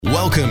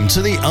Welcome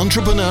to the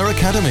Entrepreneur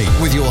Academy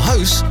with your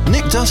hosts,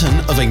 Nick Dutton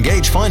of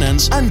Engage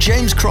Finance and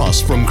James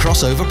Cross from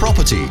Crossover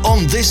Property.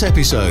 On this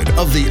episode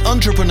of the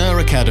Entrepreneur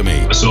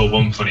Academy. I saw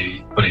one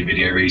funny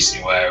video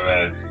recently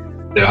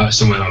where they were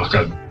somewhere on like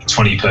a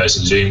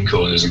 20-person Zoom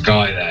call and there was a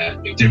guy there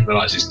who didn't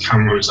realise his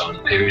camera was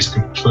on, who was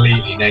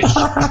completely naked.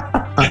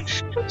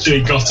 So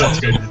he got up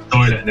to go to the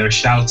toilet and they were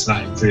shouting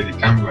at him through the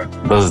camera.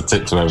 There's a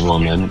tip to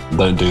everyone then,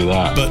 don't do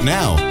that. But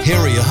now, here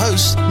are your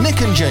hosts,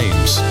 Nick and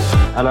James.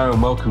 Hello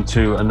and welcome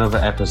to another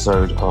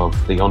episode of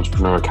the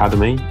Entrepreneur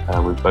Academy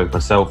with both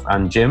myself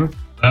and Jim.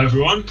 Hello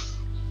everyone.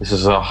 This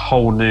is a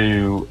whole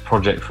new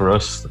project for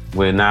us.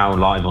 We're now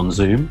live on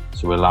Zoom,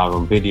 so we're live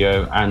on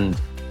video and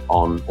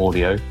on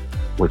audio,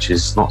 which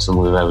is not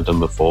something we've ever done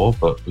before,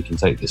 but we can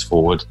take this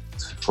forward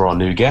for our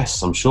new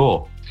guests, I'm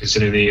sure.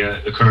 Considering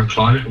the current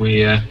climate, we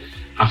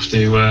have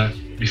to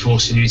be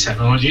forcing new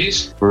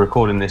technologies. We're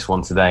recording this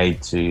one today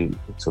to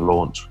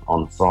launch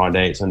on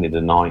Friday. It's only the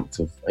 9th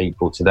of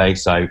April today,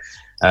 so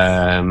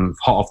hot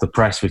off the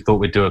press, we thought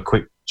we'd do a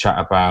quick chat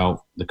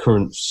about the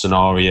current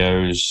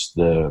scenarios,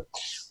 the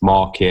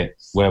market,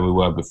 where we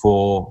were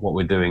before, what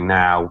we're doing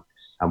now,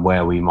 and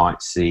where we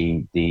might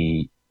see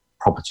the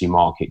property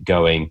market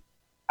going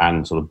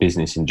and sort of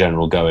business in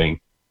general going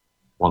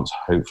once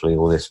hopefully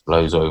all this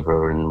blows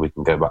over and we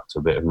can go back to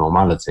a bit of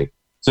normality.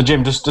 So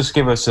Jim, just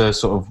give us a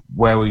sort of,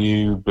 where were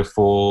you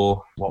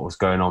before, what was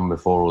going on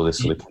before all this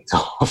sort of kicked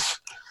off?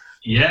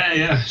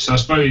 Yeah. So I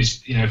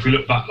suppose, if we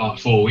look back like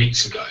 4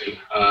 weeks ago,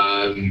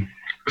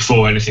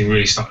 before anything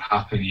really started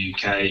happening in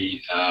the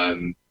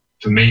UK,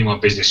 for me, my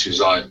business was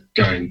like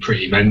going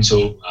pretty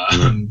mental.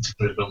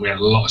 We had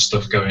a lot of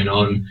stuff going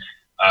on.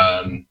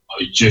 I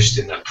was just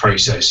in the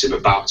process of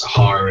about to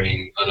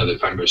hiring another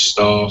member of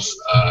staff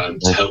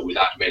to help with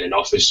admin and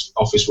office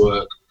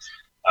work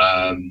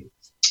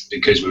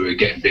because we were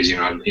getting busy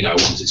and I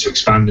wanted to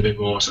expand a bit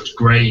more, so it was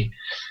great.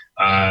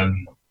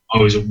 I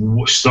was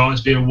starting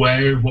to be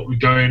aware of what was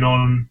going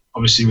on,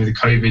 obviously with the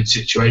COVID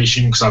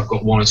situation, because I've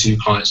got one or two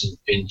clients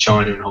in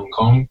China and Hong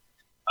Kong,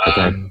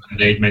 and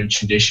they'd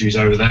mentioned issues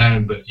over there.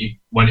 But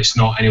when it's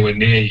not anywhere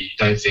near you, you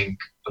don't think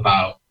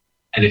about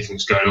anything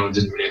that's going on. It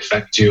doesn't really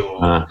affect you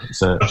or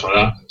stuff like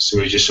that. So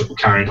we just sort of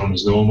carried on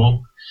as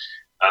normal.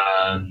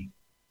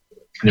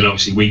 And then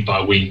obviously week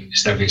by week,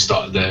 everything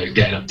started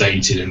getting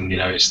updated, and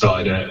it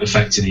started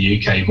affecting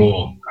the UK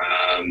more.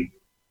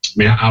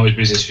 How was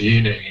business for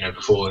you, Nick?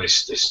 Before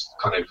this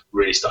kind of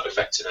really started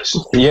affecting us.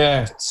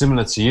 Yeah,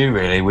 similar to you,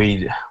 really.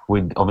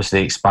 We'd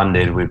obviously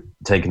expanded. We've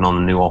taken on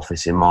a new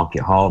office in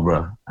Market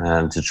Harborough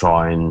to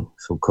try and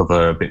sort of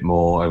cover a bit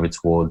more over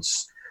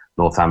towards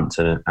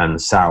Northampton and the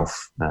south.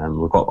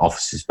 We've got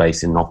offices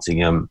based in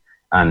Nottingham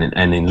and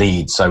in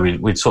Leeds. So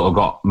we'd sort of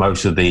got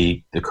most of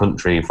the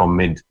country from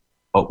mid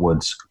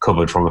upwards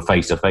covered from a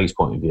face-to-face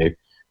point of view,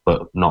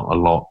 but not a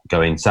lot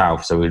going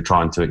south. So we were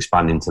trying to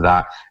expand into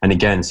that. And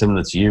again,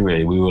 similar to you,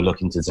 really, we were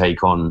looking to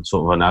take on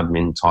sort of an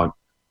admin type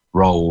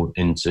role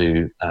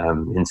into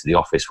the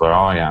office where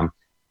I am.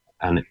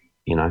 And,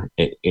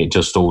 it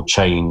just all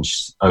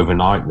changed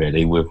overnight,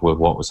 really, with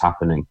what was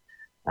happening.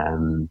 For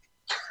an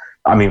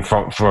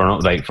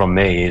update from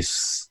me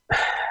is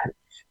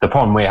the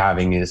problem we're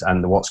having is,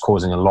 and what's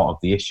causing a lot of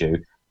the issue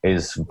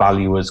is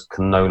valuers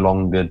can no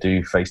longer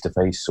do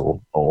face-to-face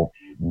or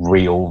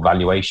real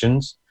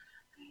valuations.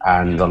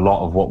 And a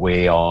lot of what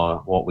we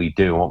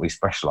do and what we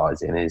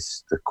specialise in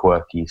is the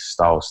quirky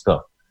style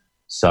stuff.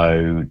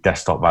 So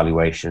desktop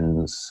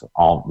valuations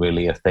aren't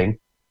really a thing.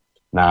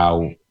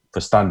 Now,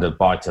 for standard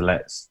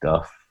buy-to-let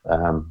stuff,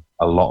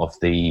 a lot of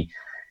the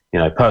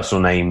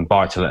personal name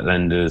buy-to-let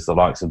lenders, the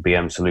likes of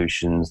BM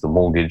Solutions, the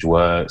Mortgage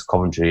Works,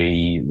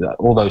 Coventry,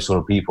 all those sort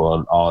of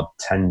people are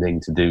tending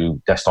to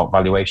do desktop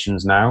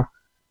valuations now.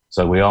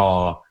 So we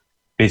are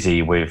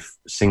busy with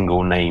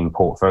single name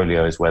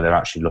portfolios where they're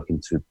actually looking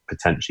to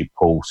potentially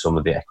pull some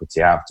of the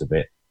equity out of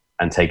it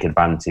and take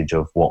advantage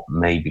of what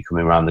may be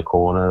coming around the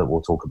corner that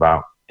we'll talk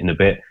about in a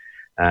bit.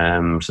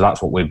 So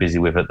that's what we're busy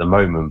with at the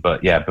moment.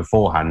 But yeah,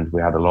 beforehand,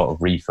 we had a lot of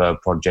refurb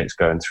projects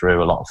going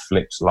through, a lot of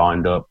flips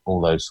lined up,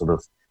 all those sort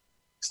of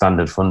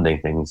standard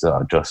funding things that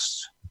are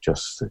just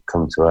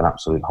come to an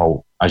absolute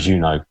halt. As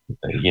you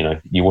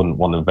wouldn't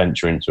want to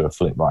venture into a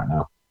flip right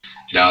now.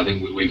 I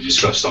think we've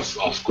discussed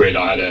off grid.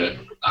 I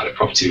had a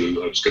property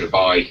I was going to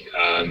buy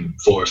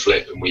for a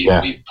flip, and we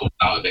pulled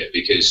out of it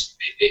because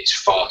it's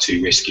far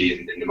too risky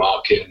in the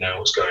market and know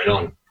what's going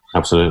on.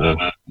 Absolutely.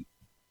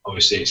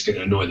 Obviously, it's going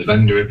to annoy the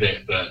vendor a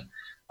bit, but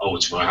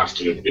ultimately, I have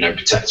to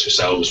protect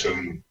ourselves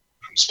from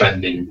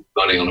spending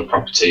money on a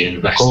property and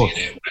investing in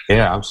it.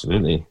 Yeah,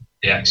 absolutely.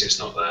 The exit's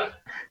not there.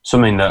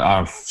 Something that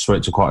I've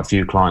spoken to quite a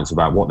few clients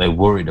about, what they're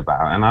worried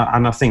about,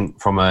 and I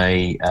think from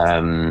a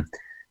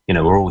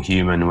we're all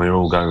human and we're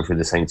all going through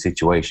the same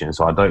situation,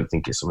 so I don't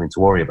think it's something to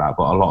worry about.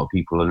 But a lot of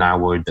people are now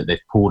worried that they've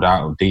pulled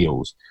out of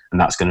deals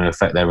and that's going to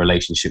affect their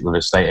relationship with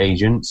estate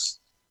agents.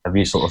 Have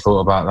you sort of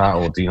thought about that,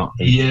 or do you not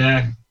think?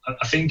 Yeah,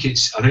 I think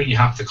you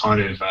have to kind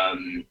of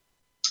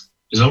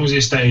as long as the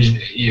estate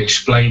agent, you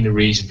explain the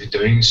reason for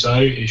doing so,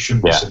 it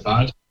shouldn't be so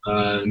bad.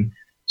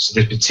 So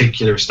the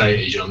particular estate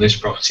agent on this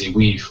property,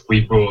 we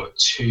brought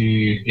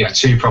two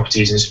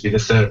properties, and this would be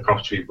the third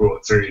property we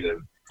brought through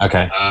them.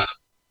 Okay.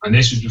 And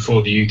this was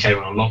before the UK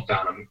went on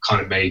lockdown, and kind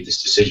of made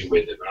this decision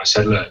with them. And I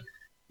said, look,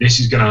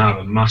 this is going to have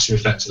a massive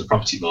effect on the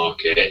property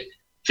market.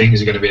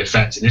 Things are going to be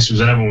affected. This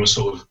was when everyone was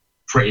sort of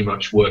pretty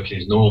much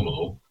working as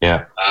normal.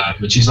 Yeah.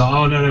 But she's like,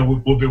 oh,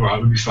 no, we'll be all right,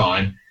 we'll be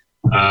fine.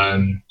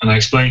 And I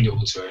explained it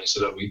all to her and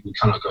said, look, we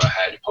cannot go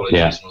ahead,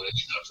 apologies and all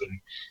this stuff.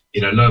 And,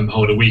 lo and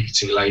behold, a week or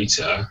two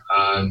later,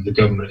 the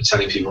government are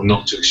telling people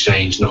not to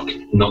exchange, not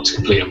to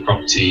complete on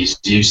properties.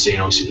 You've seen,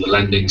 obviously, the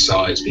lending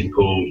side's been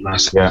pulled. And I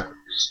said,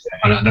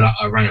 and then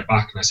I rang her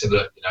back and I said,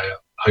 look,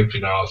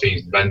 hopefully there are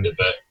things in the vendor,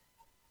 but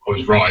I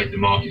was right, the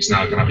market's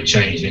now going to have a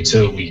change. And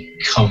until we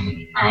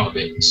come out of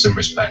it in some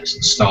respects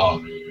and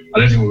start, I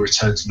don't think we'll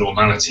return to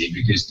normality,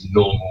 because the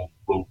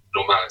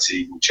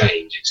normality will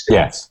change. It's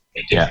still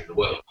different in the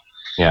world.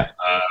 Yeah.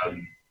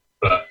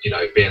 But,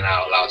 being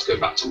now allowed to go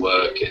back to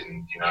work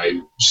and,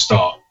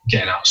 start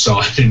getting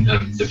outside and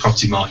the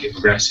property market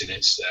progressing,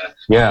 it's...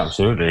 Yeah,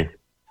 absolutely.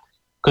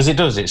 Because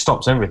it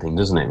stops everything,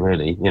 doesn't it,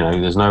 really?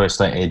 There's no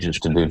estate agents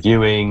to do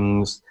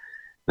viewings.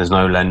 There's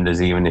no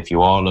lenders, even if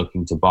you are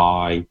looking to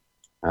buy.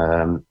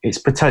 It's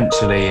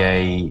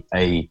potentially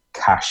a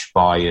cash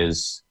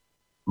buyer's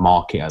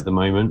market at the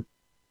moment.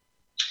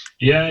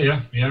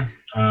 Yeah.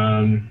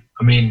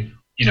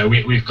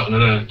 We've got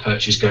another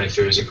purchase going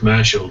through as a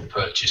commercial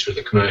purchase with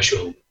a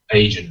commercial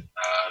agent.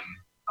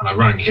 And I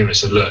rang him and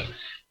said, look,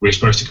 we were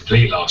supposed to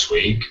complete last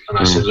week. And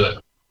I said,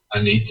 look,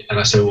 and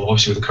I said, well,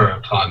 obviously with the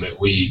current climate,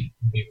 Nick,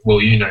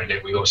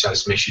 we've also had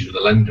some issues with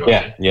the lender.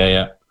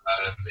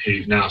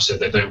 Who've now said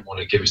they don't want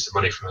to give us the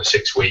money for the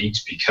 6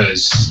 weeks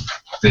because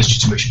there's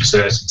just too much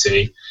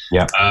uncertainty.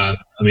 Yeah.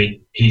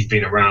 He's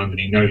been around and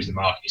he knows the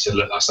market. He said,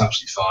 look, that's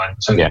absolutely fine.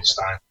 Totally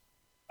understand.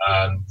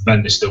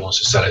 Vendor still wants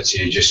to sell it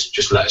to you.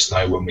 Just let us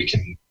know when we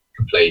can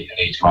complete. And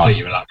he's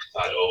completely relaxed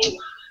about it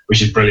all,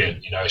 which is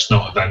brilliant. It's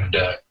not a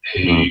vendor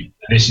who. And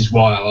this is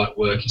why I like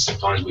working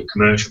sometimes with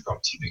commercial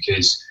property,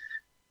 because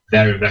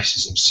they're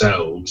investors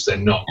themselves. They're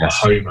not a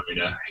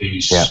homeowner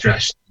who's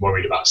stressed,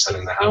 worried about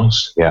selling the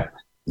house. Yeah.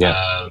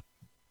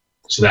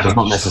 So there's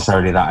not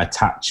necessarily that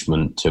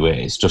attachment to it.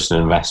 It's just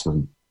an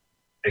investment.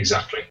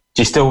 Exactly.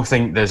 Do you still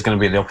think there's going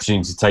to be the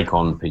opportunity to take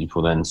on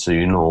people then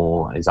soon,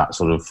 or is that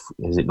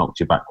has it knocked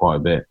you back quite a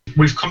bit?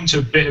 We've come to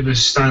a bit of a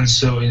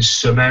standstill in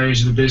some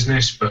areas of the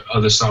business, but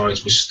other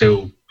sides we're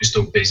still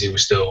busy. We're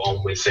still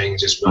on with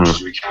things as much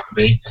as we can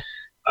be.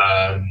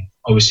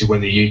 Obviously,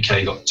 when the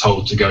UK got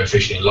told to go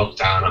officially in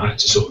lockdown, I had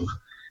to sort of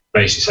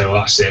basically say, well,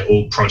 that's it.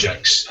 All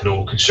projects and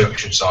all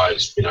construction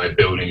sites,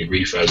 building and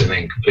refurbs,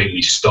 everything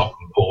completely stopped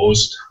and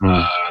paused,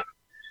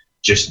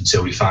 just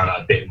until we found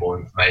out a bit more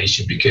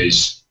information,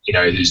 because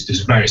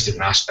there's various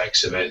different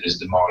aspects of it. There's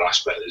the moral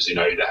aspect. There's the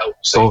health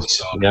and safety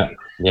side.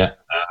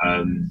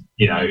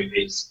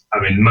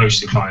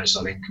 Most of the clients,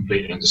 I think,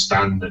 completely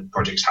understand that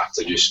projects have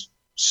to just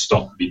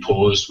stop and be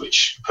paused,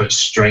 which puts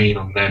strain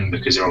on them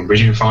because they're on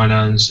bridging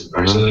finance and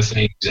various other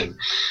things, and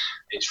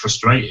it's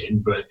frustrating,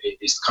 but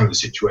it's kind of the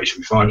situation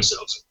we find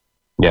ourselves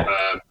in.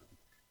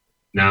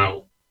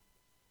 Now,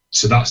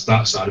 so that's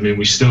that side.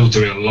 We're still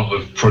doing a lot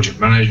of project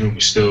management.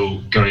 We're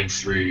still going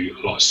through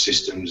a lot of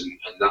systems and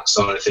that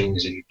side of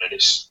things, and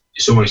it's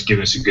almost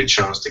given us a good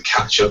chance to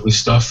catch up with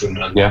stuff and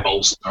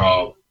bolster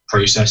our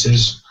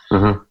processes.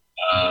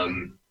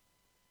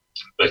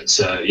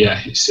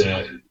 It's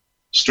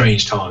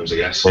strange times, I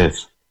guess. It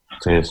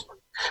is.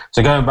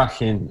 So going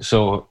back in,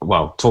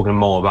 talking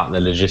more about the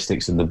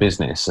logistics of the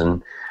business,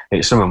 and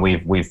it's something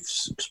we've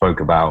spoke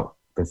about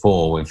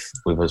before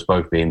with us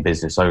both being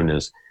business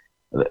owners.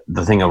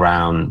 The thing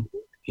around,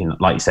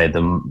 like you said,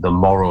 the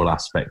moral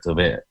aspect of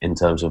it in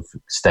terms of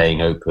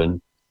staying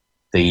open,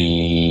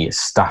 the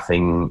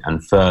staffing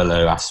and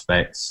furlough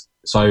aspects.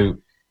 So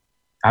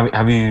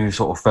have you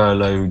sort of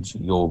furloughed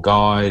your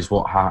guys?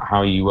 How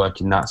are you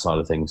working that side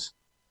of things?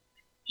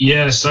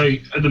 Yeah, so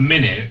at the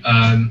minute,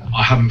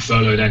 I haven't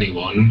furloughed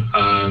anyone.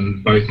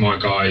 Both my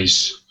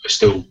guys are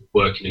still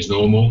working as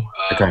normal,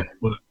 working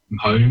from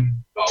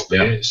home,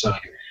 albeit. So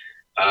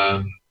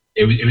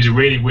it was a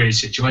really weird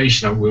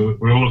situation.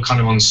 We're all kind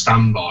of on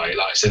standby.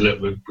 Like I said, look,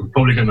 we're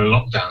probably going to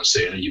lockdown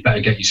soon, and you better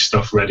get your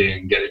stuff ready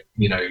and get it,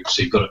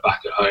 so you've got it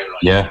back at home,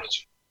 like your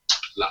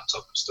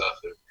laptop and stuff.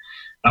 And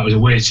that was a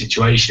weird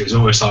situation. It was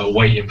almost like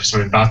waiting for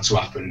something bad to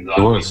happen. Like,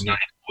 it was. Now you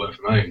can work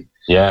from home.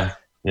 Yeah.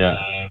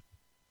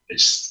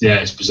 It's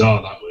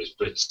bizarre, that was,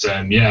 but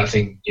I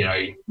think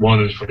one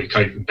of them's probably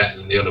coping better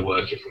than the other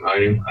working from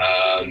home.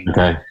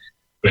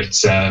 But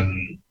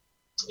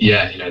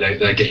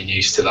they're getting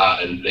used to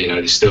that, and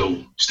they're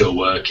still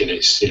working.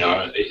 It's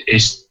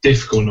it's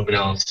difficult not being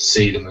able to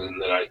see them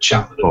and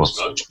chat with them as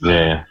much.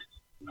 But,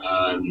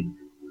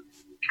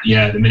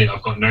 at the minute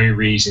I've got no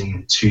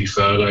reason to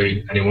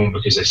furlough anyone,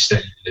 because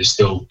there's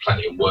still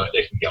plenty of work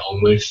they can get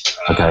on with.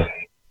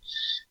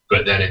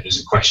 But then there's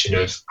a question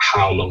of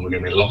how long we're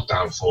going to be in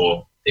lockdown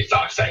for. If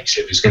that affects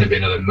it, if it's going to be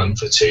another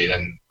month or two,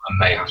 then I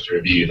may have to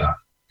review that.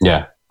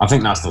 Yeah, I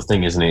think that's the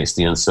thing, isn't it? It's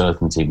the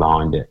uncertainty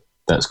behind it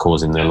that's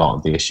causing a lot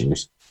of the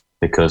issues.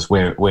 because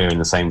we're in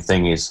the same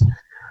thing. Is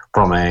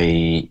from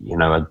a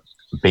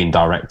being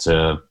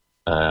director,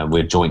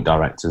 we're joint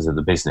directors of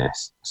the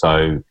business,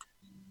 so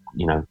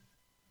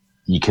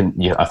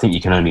I think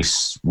you can only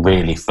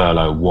really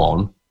furlough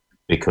one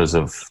because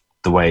of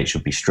the way it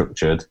should be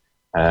structured,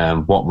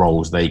 what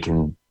roles they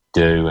can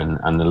do,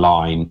 and the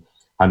line.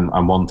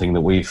 And one thing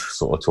that we've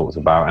sort of talked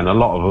about, and a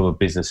lot of other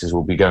businesses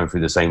will be going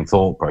through the same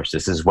thought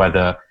process, is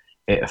whether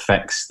it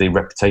affects the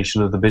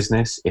reputation of the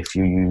business if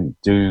you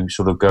do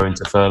sort of go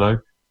into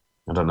furlough.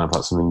 I don't know if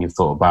that's something you've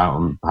thought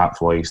about, and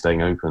perhaps why you're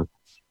staying open.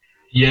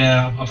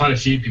 Yeah, I've had a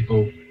few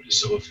people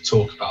sort of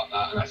talk about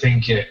that, and I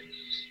think it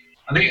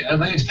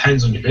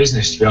depends on your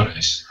business, to be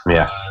honest.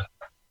 Yeah.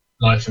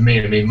 Like for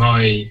me, I mean,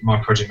 my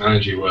project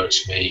manager who works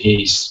for me,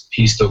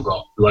 he's still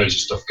got loads of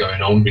stuff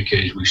going on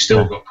because we've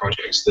still got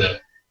projects that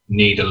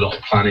need a lot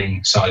of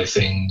planning side of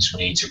things.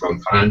 We need to run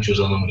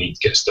financials on them. We need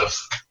to get stuff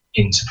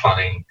into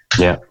planning.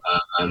 Yeah.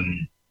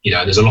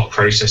 There's a lot of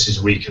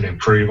processes we can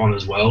improve on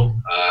as well.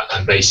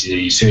 And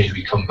basically, as soon as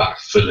we come back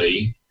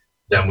fully,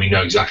 then we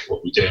know exactly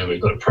what we're doing.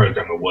 We've got a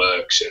program that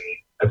works and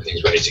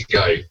everything's ready to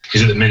go.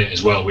 Because at the minute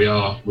as well, we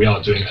are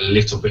doing a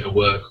little bit of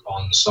work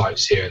on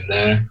sites here and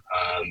there.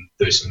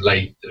 There was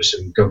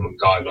some government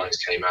guidelines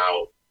came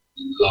out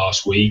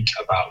last week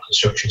about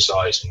construction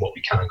sites and what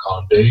we can and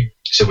can't do.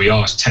 So we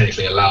are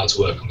technically allowed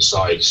to work on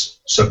sites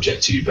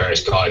subject to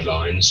various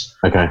guidelines.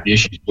 Okay. The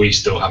issues we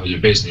still have as a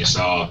business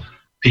are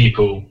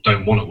people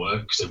don't want to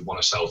work because they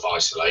want to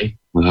self-isolate,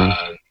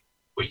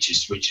 which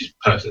is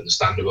perfectly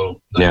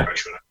understandable. No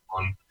pressure on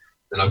anyone.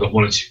 Then I've got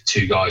one or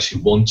two guys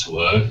who want to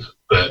work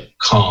but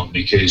can't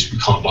because we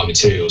can't buy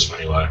materials from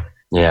anywhere.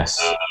 Yes.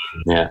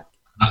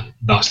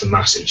 That's the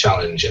massive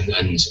challenge, and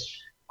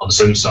on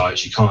some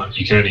sites you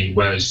can only,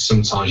 whereas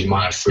sometimes you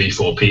might have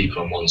 3-4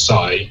 people on one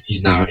site,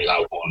 you now only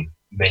allow one,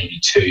 maybe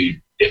two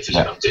if there's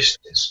enough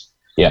distance.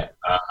 Yeah.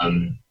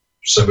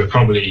 So we're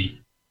probably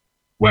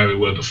where we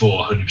were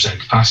before, 100%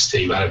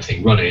 capacity, we had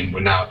everything running. We're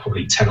now at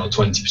probably 10 or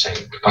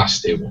 20%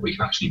 capacity of what we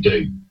can actually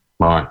do.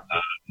 Right.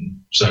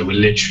 So we're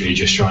literally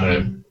just trying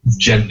to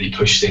gently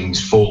push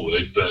things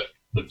forward, but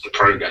the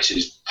progress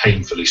is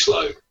painfully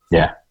slow.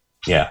 Yeah.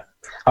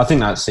 I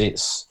think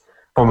it's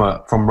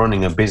from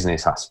running a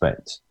business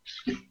aspect.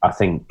 I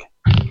think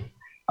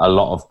a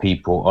lot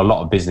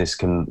of business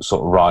can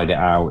sort of ride it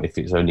out if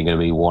it's only going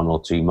to be 1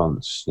 or 2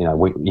 months.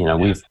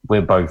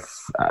 We're both,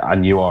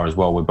 and you are as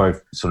well. We're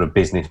both sort of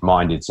business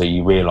minded. So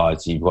you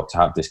realise you've got to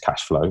have this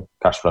cash flow.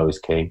 Cash flow is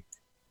key.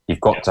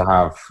 You've got to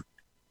have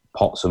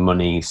pots of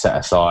money set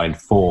aside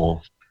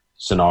for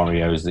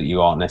scenarios that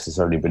you aren't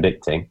necessarily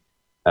predicting.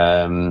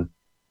 And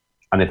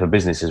if a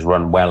business is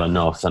run well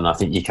enough, then I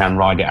think you can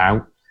ride it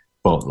out.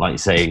 But like you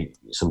say,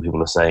 some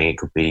people are saying it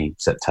could be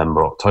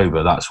September,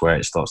 October. That's where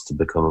it starts to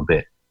become a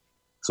bit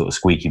sort of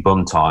squeaky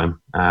bum time.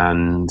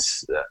 And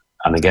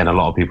again, a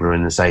lot of people are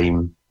in the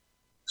same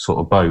sort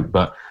of boat.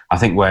 But I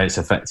think where it's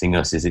affecting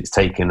us is it's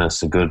taken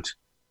us a good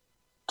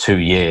 2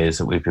 years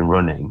that we've been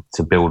running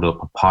to build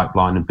up a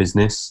pipeline of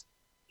business.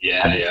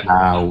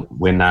 Now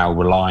we're now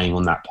relying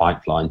on that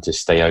pipeline to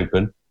stay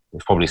open.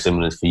 It's probably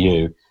similar for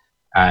you.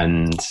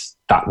 And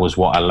that was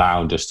what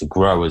allowed us to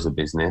grow as a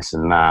business,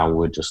 and now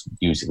we're just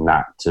using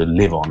that to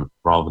live on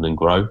rather than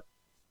grow.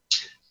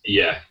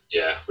 Yeah,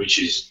 which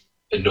is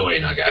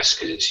annoying, I guess,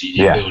 because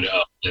you build it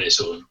up and it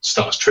sort of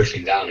starts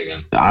trickling down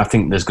again. I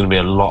think there's going to be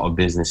a lot of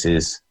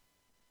businesses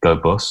go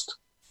bust.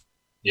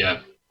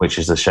 Yeah. Which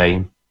is a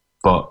shame,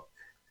 but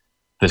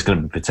there's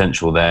going to be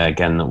potential there,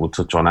 again, that we'll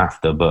touch on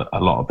after, but a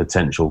lot of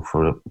potential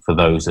for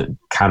those that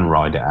can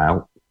ride it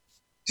out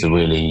to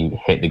really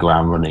hit the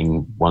ground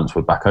running once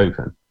we're back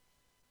open.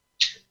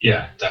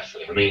 Yeah,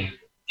 definitely.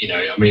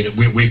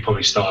 We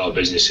probably started our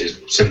businesses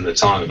similar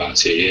time, about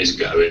 2 years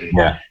ago, and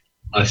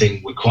I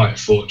think we're quite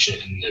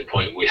fortunate in the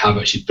point we have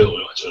actually built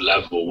it to a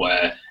level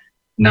where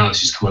now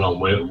this is coming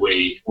along.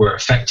 We're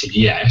effective,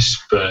 yes,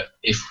 but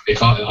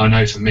if I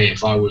know for me,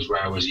 if I was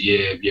where I was a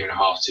year and a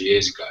half, 2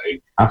 years ago,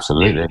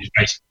 absolutely, it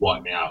basically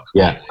wiped me out.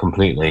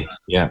 Completely.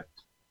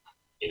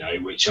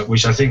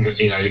 Which I think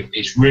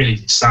it's really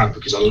sad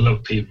because I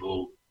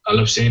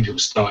love seeing people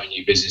starting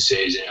new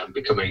businesses and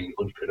becoming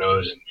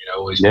entrepreneurs and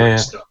all this kind of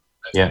stuff.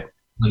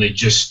 And they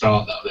just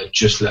start that, they've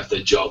just left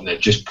their job and they've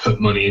just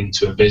put money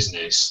into a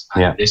business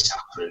and this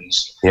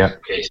happens.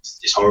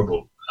 It's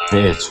horrible.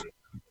 It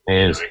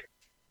is.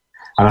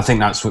 And I think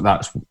that's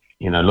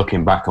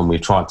looking back on,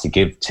 we've tried to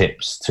give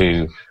tips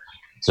to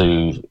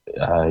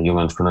young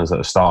entrepreneurs that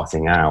are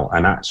starting out,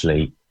 and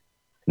actually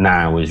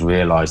now is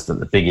realised that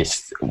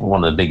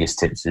one of the biggest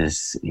tips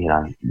is,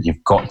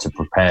 you've got to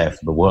prepare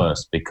for the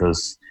worst,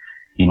 because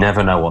you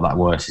never know what that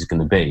worst is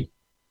going to be.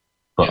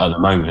 But at the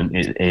moment,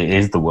 it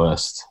is the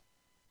worst,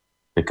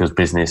 because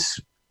business,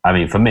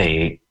 for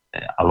me,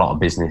 a lot of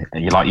business,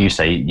 like you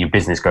say, your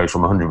business goes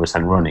from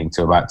 100% running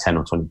to about 10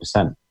 or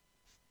 20%.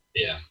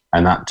 Yeah.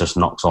 And that just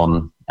knocks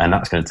on, and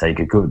that's going to take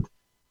a good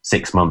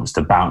 6 months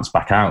to bounce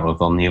back out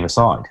of on the other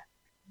side.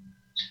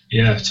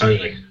 Yeah,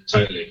 totally.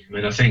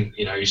 I think,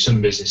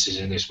 some businesses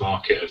in this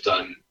market have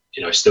done,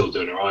 still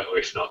doing all right, or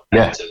if not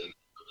better than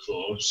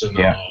before. Some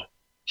are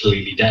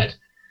completely dead.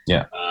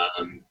 Yeah.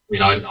 I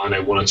mean, I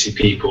know one or two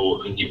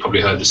people, and you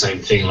probably heard the same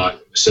thing, like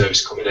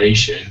service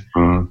accommodation,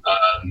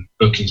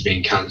 bookings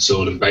being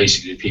cancelled, and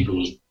basically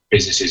people's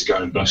businesses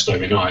going bust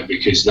overnight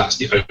because that's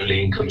the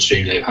only income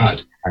stream they've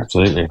had.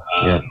 Absolutely.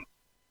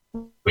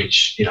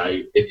 Which, you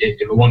know,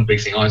 one big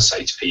thing I'd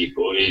say to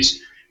people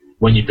is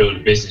when you build a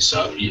business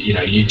up,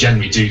 you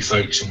generally do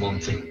focus on one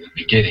thing at the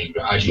beginning,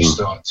 but as you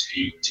start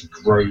to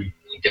grow and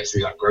get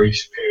through that growth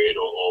period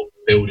or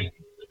building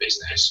the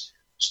business,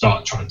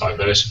 start trying to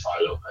diversify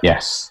a little bit.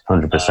 Yes,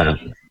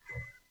 100%.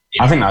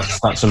 I think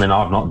that's something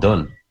I've not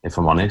done, if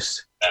I'm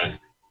honest.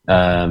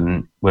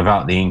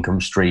 Without the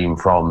income stream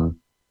from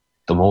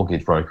the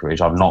mortgage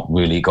brokerage, I've not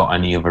really got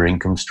any other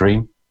income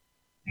stream.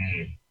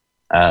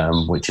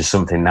 Which is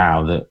something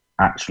now that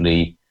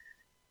actually,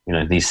 you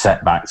know, these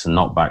setbacks and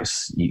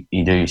knockbacks,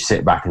 you do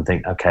sit back and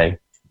think, okay,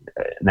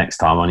 next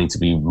time I need to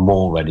be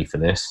more ready for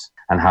this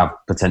and have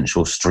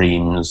potential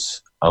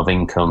streams of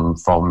income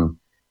from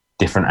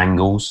different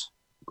angles,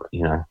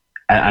 you know.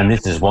 And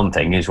this is one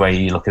thing, is where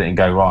you look at it and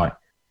go, right,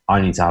 I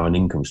need to have an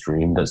income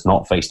stream that's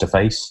not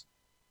face-to-face,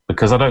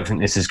 because I don't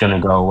think this is going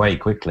to go away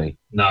quickly.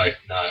 No, I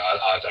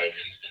don't.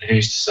 And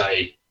who's to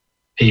say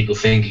people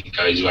think it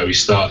goes away?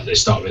 They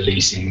start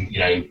releasing, you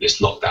know,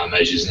 this lockdown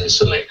measures, and then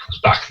suddenly it comes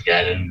back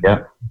again, and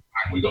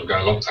we've got to go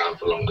in lockdown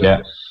for longer.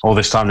 Yeah, all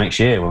this time next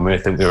year when we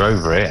think we're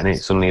over it, and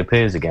it suddenly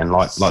appears again,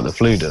 like the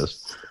flu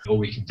does. All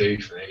we can do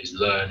for it is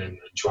learn and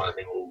try and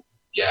think, well,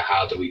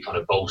 how do we kind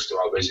of bolster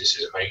our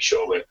businesses and make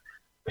sure we're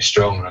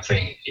strong? And I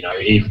think, you know,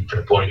 even from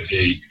the point of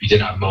view, if you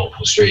didn't have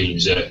multiple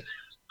streams,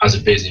 as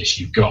a business,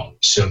 you've got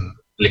some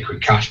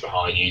liquid cash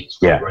behind you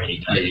for a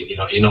rainy day.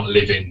 You're not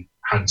living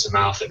hand to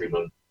mouth every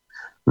month.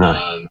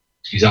 No.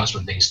 Because that's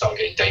when things start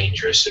getting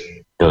dangerous.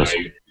 And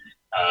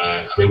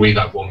I mean, we've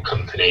had one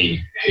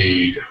company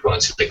who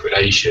went into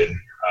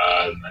liquidation,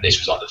 and this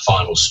was like the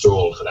final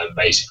straw for them,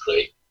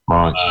 basically,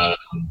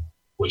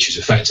 which has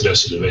affected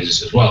us as a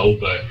business as well.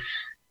 But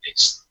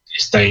it's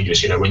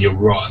dangerous, you know, when you're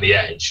right on the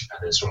edge,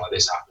 and then something like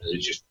this happens,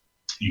 it's just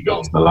you're gone.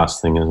 It's the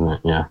last thing, isn't it?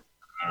 Yeah.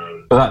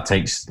 But that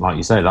takes, like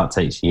you say, that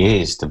takes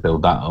years to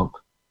build that up.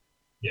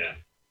 Yeah.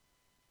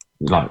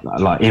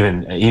 Like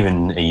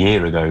even a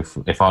year ago,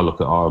 if I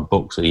look at our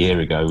books a year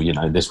ago, you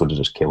know, this would have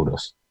just killed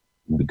us.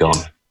 We'd be gone.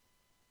 Yeah.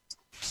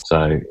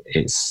 So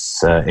it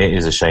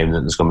is a shame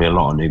that there's going to be a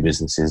lot of new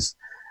businesses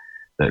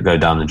that go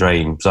down the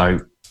drain. So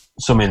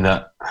something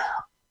that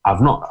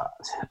I've not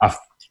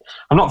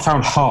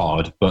found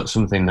hard, but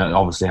something that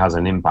obviously has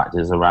an impact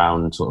is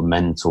around sort of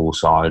mental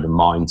side and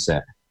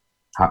mindset.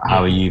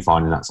 How are you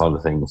finding that side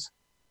of things?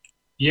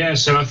 Yeah,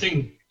 so I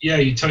think,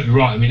 you're totally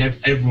right. I mean,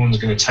 everyone's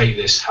going to take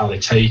this how they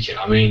take it.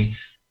 I mean,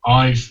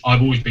 I've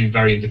always been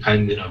very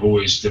independent. I've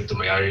always lived on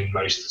my own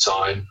most of the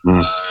time.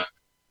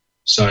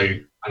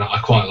 And I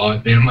quite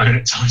like being on my own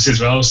at times as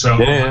well. So at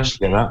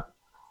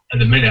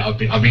the minute, I've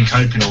been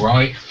coping all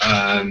right.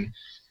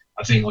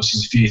 I think obviously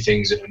there's a few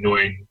things that are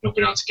annoying, not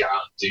being able to get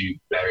out and do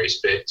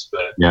various bits,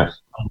 but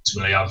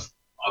ultimately I've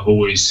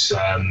always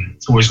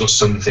got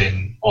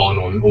something on,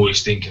 or I'm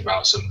always thinking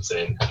about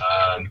something.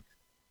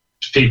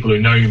 People who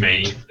know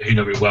me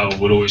well,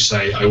 will always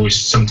say, I always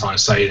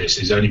sometimes say this,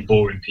 is only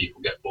boring people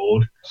get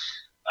bored.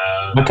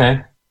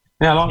 Okay.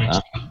 Yeah, I like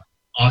that.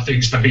 I think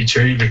it's very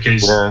true,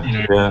 because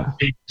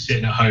people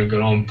sitting at home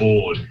going, I'm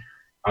bored.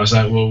 I was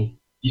like, well,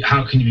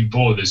 how can you be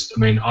bored? I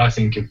always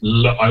think of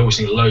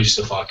loads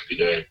of stuff I could be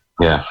doing.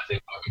 Yeah. I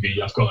think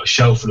I've got a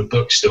shelf full of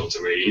books still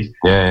to read.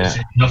 Yeah.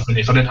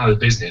 If I didn't have a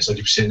business, I'd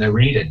be sitting there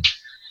reading.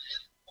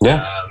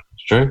 Yeah,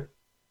 it's true.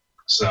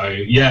 So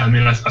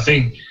I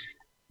think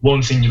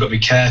one thing you've got to be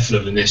careful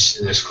of in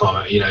this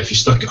climate, you know, if you're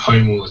stuck at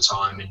home all the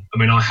time, and I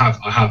mean, I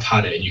have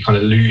had it, and you kind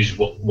of lose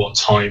what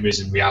time is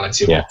in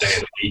reality, what day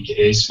of the week it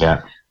is.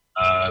 Yeah.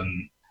 I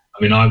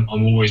mean, I'm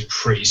always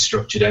pretty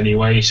structured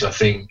anyway, so I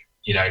think,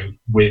 you know,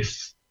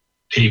 with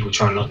people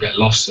trying not to get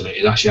lost in it,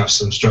 you actually have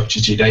some structure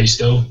to your day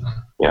still.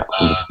 Yeah.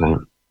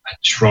 And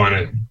trying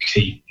to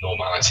keep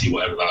normality,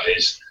 whatever that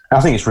is.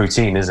 I think it's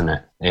routine, isn't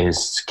it?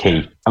 Is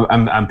key,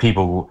 and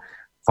people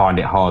find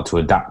it hard to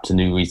adapt to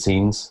new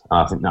routines.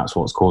 I think that's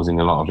what's causing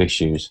a lot of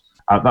issues.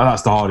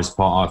 That's the hardest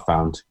part I've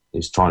found,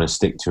 is trying to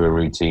stick to a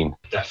routine.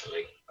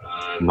 Definitely.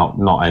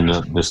 Not end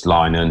up just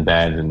lying in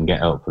bed and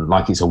get up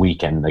like it's a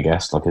weekend, I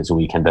guess, like it's a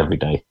weekend every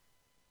day.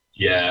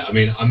 Yeah, I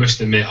mean, I must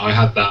admit, I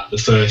had that the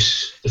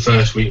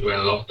first week we were in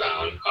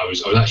lockdown. I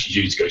was actually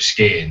due to go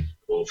skiing,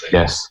 of all things.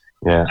 Yes,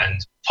 yeah.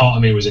 And part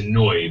of me was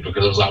annoyed,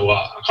 because I was like, well,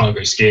 I can't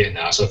go skiing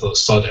now. So I thought,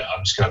 sod it,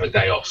 I'm just going to have a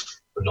day off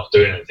from not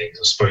doing anything, because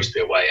I was supposed to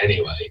be away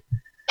anyway.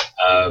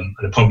 And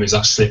the problem is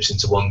that slips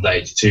into 1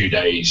 day to 2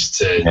 days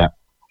to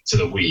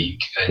the week.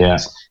 And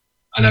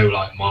I know,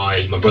 like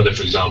my brother,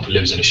 for example,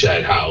 lives in a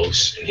shared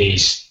house, and he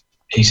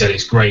said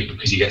it's great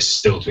because he gets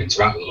still to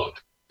interact with a lot of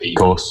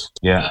people. Of course,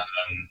 yeah.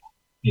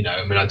 You know,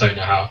 I mean, I don't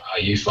know how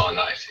you find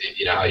that, if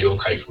you know how you're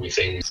coping with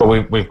things.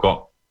 Well, we've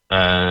got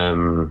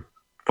 5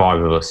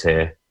 of us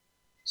here,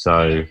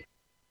 so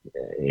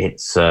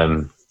it's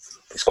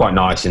quite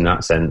nice in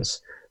that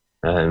sense.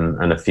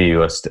 and a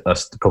few a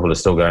couple are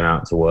still going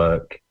out to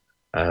work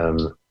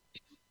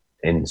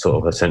in sort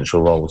of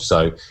essential roles.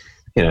 So,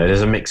 you know,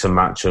 there's a mix and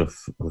match of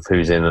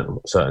who's in at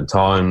certain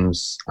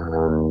times,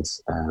 and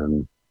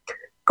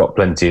got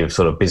plenty of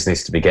sort of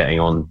business to be getting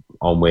on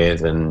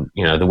with. And,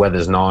 you know, the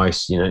weather's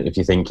nice. You know, if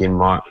you're thinking,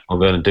 right, I'm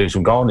going to do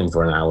some gardening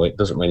for an hour, it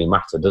doesn't really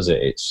matter, does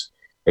it?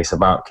 It's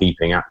about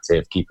keeping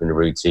active, keeping the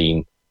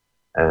routine,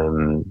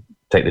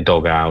 take the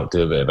dog out,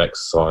 do a bit of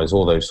exercise,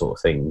 all those sort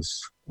of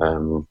things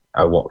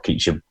are what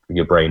keeps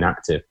your brain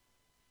active.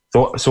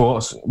 So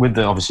what's, with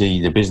the,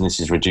 obviously the business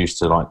is reduced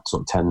to like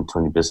sort of 10,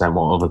 20%,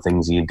 what other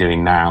things are you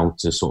doing now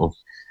to sort of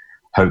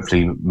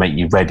hopefully make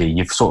you ready?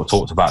 You've sort of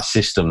talked about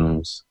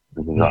systems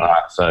and things like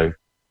that. So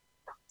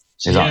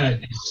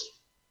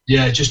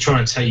just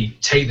trying to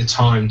take the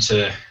time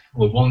to,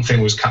 well, one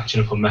thing was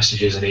catching up on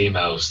messages and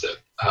emails that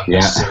I haven't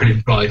necessarily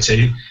replied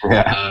to.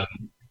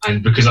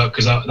 And because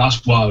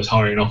that's why I was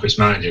hiring an office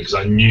manager, because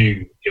I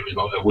knew it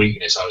was a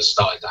weakness. I was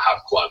starting to have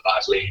quite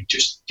badly,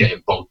 just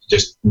getting bogged,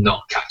 just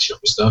not catching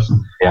up with stuff.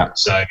 Yeah.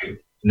 So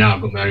now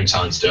I've got my own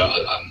time to do it.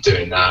 I'm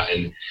doing that,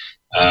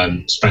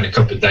 and spent a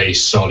couple of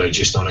days solid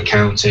just on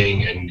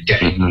accounting and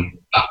getting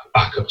that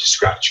back up to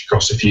scratch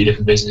across a few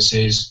different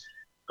businesses,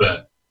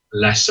 but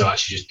less so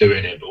actually just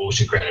doing it, but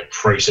also creating a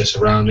process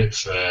around it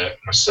for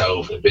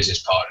myself, the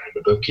business partner,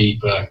 and the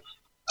bookkeeper.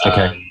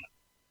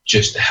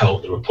 Just to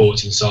help the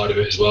reporting side of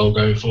it as well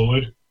going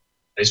forward.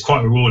 It's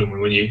quite rewarding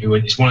when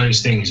it's one of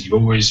those things you've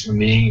always been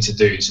meaning to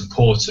do. It's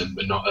important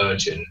but not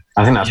urgent.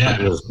 I think that's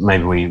because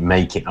maybe we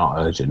make it not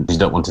urgent. You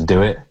don't want to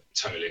do it.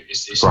 Totally.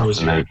 It's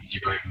always your own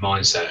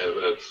mindset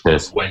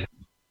of when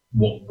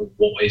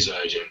what is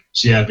urgent.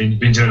 So yeah, I've been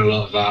doing a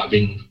lot of that. I've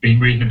been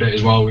reading a bit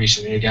as well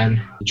recently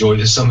again. Enjoy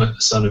the sun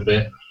a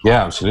bit.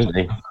 Yeah,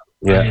 absolutely.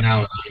 Only an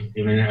hour.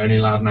 You're only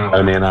allowed an hour.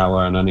 Only an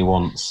hour and only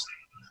once.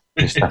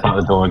 You step out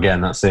the door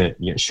again, that's it,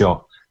 you get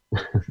shot.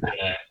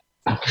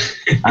 And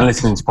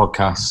listening to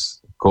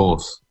podcasts, of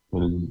course.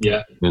 Doing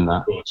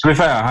that. To be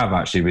fair, I have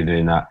actually been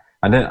doing that.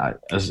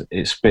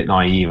 It's a bit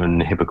naive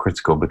and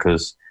hypocritical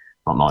because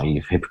I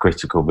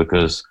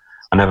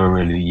never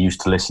really used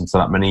to listen to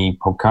that many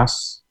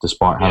podcasts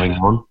despite having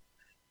one.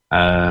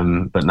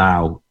 But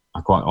now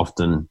I quite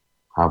often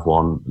have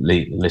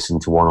listen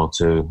to one or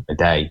two a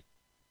day,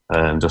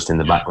 just in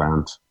the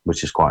background,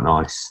 which is quite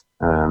nice.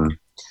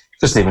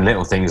 Just even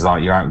little things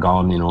like you're out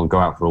gardening or go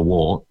out for a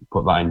walk,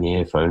 put that in the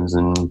earphones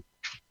and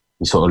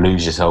you sort of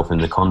lose yourself in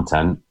the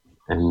content,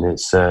 and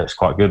it's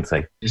quite a good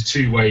thing. There's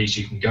two ways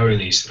you can go in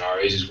these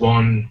scenarios. Is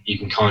one, you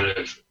can kind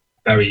of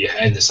bury your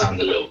head in the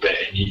sand a little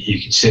bit and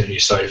you can sit on your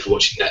sofa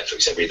watching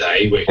Netflix every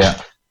day, which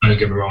don't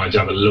get me wrong, I do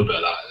have a little bit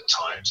of that at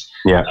times.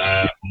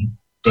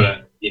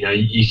 But, you know,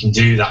 you can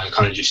do that and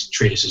kind of just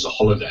treat it as a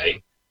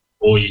holiday,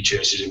 or you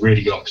choose as a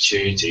really good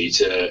opportunity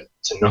to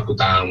knuckle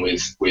down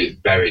with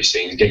various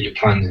things, get your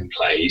plans in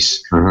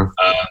place.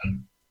 I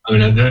mean,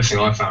 the other thing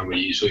I found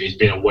really useful is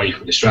being away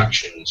from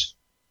distractions.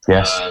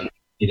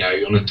 You know,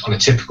 on a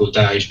typical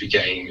day, I should be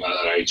getting, I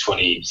don't know,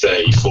 20,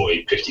 30,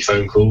 40, 50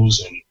 phone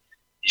calls, and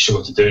you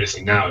struggle to do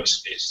anything now. I'm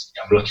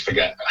lucky if I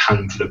get a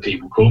handful of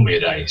people call me a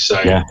day. So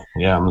I'm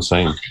the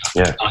same.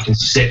 I can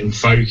sit and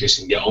focus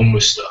and get on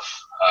with stuff.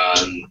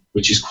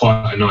 Which is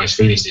quite a nice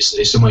feeling.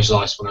 It's almost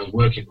like when I was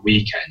working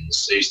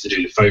weekends, I used to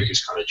do the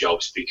focus kind of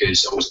jobs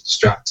because I wasn't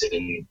distracted,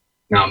 and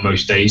now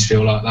most days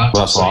feel like that.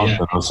 Well, that's what I've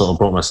done. I've sort of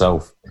brought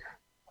myself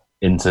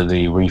into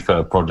the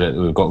refurb project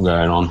that we've got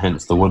going on,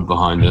 hence the wood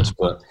behind us,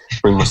 but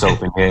bring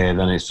myself in here,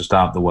 then it's just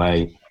out the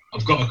way.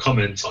 I've got a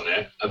comment on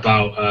it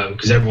about,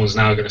 because everyone's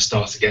now going to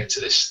start to get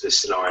to this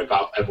scenario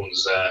about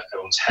everyone's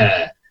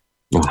hair.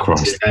 Oh,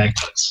 Christ.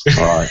 Haircuts.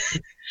 All right.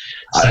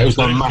 It was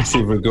my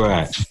massive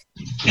regret.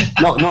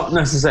 Not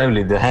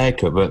necessarily the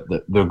haircut, but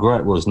the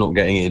regret was not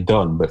getting it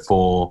done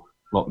before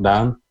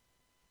lockdown.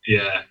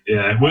 Yeah.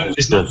 Well,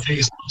 it's not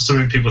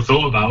something people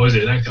thought about, was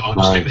it? Like, I'll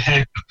just get the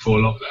haircut before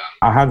lockdown.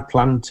 I had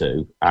planned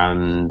to,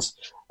 and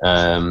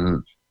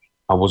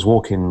I was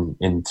walking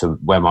into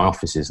where my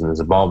office is, and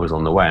there's a barber's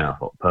on the way, and I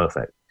thought,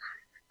 perfect.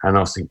 And I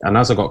was thinking, and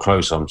as I got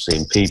closer, I'm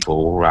seeing people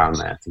all around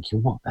there,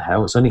 thinking, what the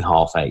hell? It's only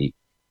 8:30,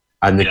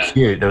 and the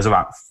queue. There was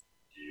about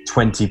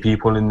 20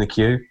 people in the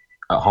queue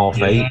at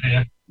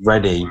 8:30.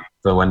 Ready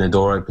for when the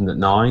door opened at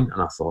 9,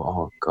 and I thought,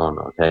 oh god,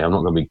 okay, I'm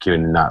not going to be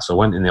queuing in that. So I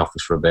went in the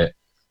office for a bit,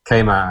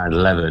 came out at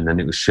 11,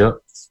 and it was shut.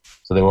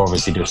 So they were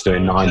obviously just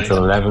doing 9 till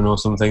 11 or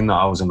something that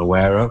I wasn't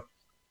aware of.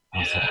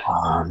 I thought,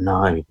 oh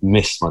no,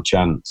 missed my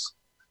chance.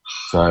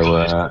 So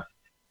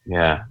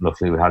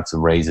luckily we had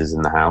some razors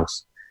in the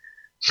house,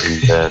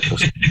 and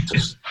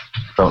just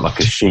felt like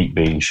a sheep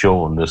being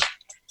shorn, just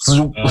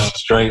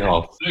straight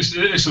off.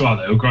 It's all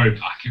right, it'll grow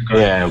back.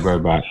 It'll grow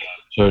back.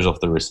 Shows off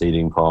the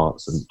receding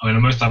parts. And I mean, I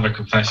must have a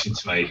confession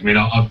to make. I mean,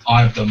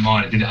 I've done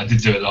mine. I did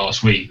do it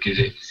last week because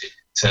it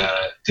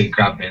didn't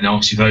grab me. And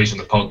obviously, those on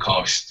the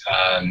podcast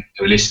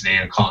who are listening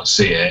and can't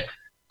see it,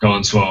 go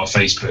onto our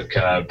Facebook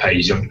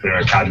page, The Entrepreneur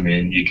Academy,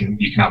 and you can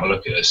have a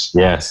look at us.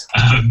 Yes,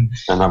 and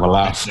have a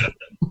laugh.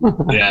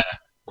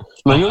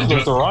 No, yours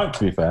was all right,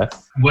 to be fair.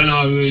 When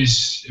I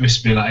was, it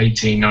must be like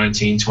 18,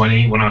 19,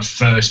 20, when I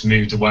first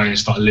moved away and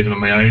started living on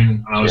my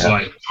own, and I was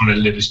like trying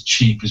to live as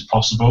cheap as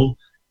possible.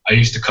 I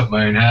used to cut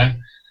my own hair.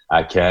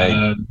 Okay.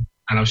 And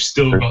I've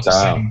still got the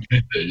same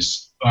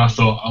clippers. But I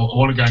thought, I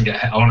want to go and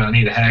get I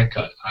need a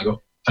haircut. I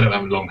got fed up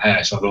having long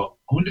hair, so I thought,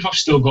 I wonder if I've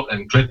still got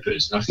them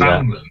clippers. And I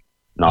found them.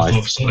 Nice.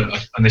 I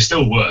thought, and they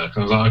still work.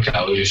 And I was like, okay,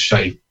 I'll just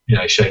shave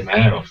my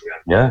hair off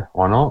again. Yeah,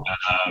 why not?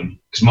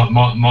 Because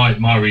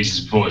my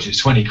reasons before is it's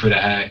 20 quid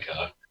a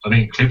haircut. I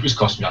think clippers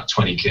cost me like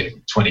 20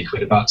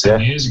 quid about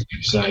 10 years ago.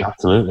 So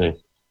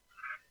absolutely.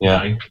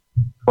 Yeah. You know.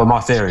 Well, my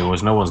theory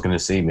was no one's going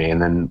to see me,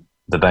 and then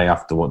the day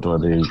after, what do I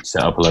do?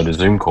 Set up a load of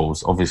Zoom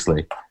calls,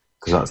 obviously,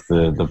 because that's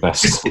the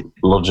best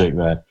logic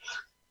there.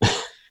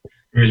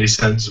 Really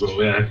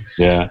sensible, yeah.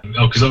 Yeah.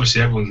 Oh, because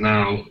obviously everyone's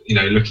now,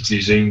 looking to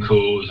do Zoom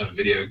calls, having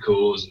video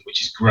calls,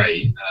 which is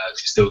great. It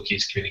still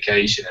keeps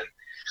communication. And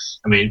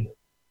I mean,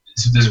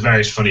 there's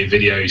various funny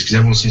videos because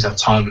everyone seems to have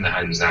time in their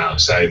hands now.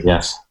 So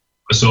yes,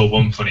 I saw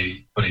one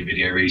funny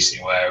video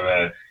recently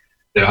where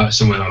they were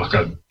somewhere on like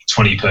a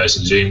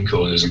 20-person Zoom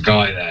call, and there was a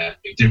guy there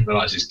who didn't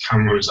realise his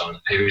camera was on.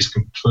 He was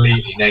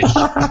completely naked.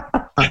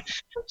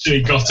 So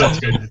he got up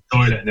to go to the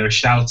toilet, and they were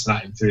shouting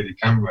at him through the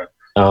camera.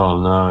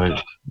 Oh no!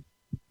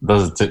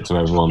 There's a tip to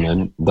everyone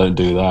then. Don't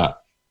do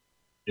that.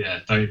 Yeah,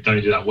 don't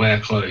do that. Wear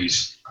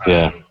clothes.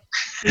 Yeah.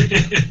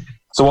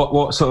 So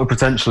what sort of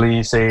potentially are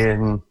you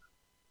seeing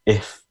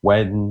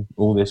when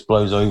all this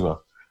blows over?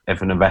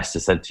 If an investor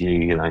said to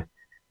you,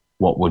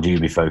 what would you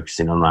be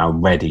focusing on now,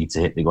 ready to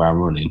hit the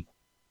ground running?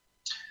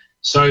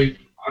 So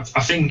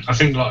I think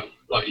like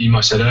you might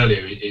have said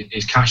earlier,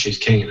 is cash is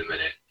king in a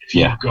minute. If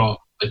you've got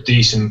a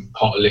decent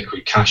pot of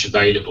liquid cash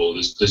available,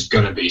 there's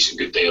going to be some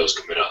good deals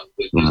coming up.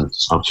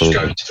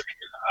 Absolutely.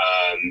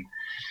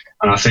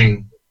 And I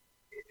think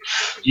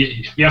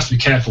you have to be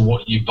careful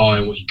what you buy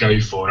and what you go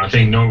for. And I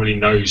think no one really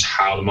knows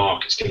how the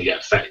market's going to get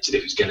affected,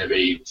 if it's going to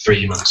be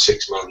 3 months,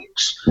 6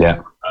 months.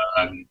 Yeah.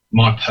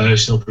 My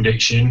personal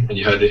prediction, and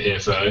you heard it here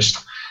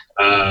first,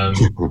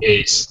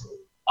 is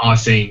I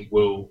think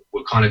we'll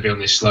kind of be on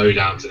this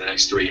slowdown for the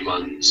next 3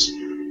 months.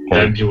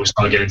 Then people will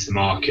start getting into the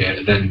market,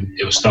 and then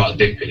it will start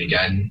dipping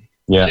again.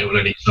 Yeah. It will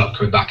only start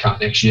coming back out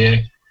next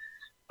year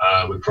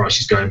with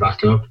prices going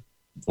back up.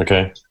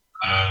 Okay.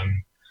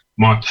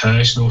 My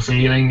personal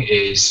feeling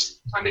is,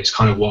 and it's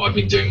kind of what I've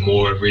been doing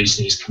more of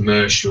recently, is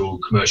commercial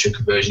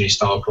conversion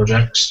style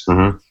projects.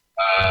 Mm-hmm.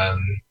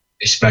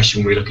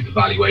 Especially when we look at the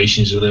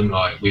valuations of them.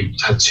 Like, we've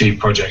had 2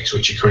 projects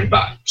which are coming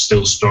back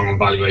still strong on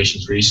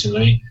valuations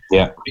recently.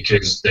 Yeah.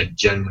 Because they're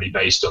generally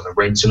based on the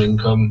rental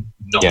income,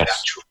 not the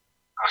actual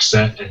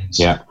asset. And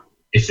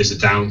if there's a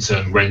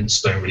downturn,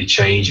 rents don't really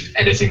change. If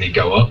anything, they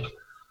go up.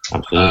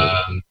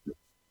 Absolutely.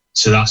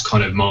 So that's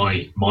kind of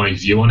my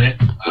view on it.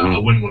 I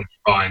wouldn't want to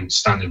be buying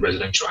standard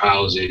residential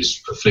houses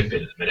for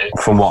flipping at the minute.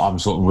 From what I'm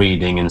sort of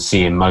reading and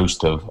seeing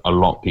most of, a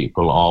lot of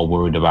people are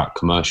worried about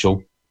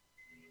commercial.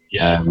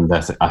 Yeah.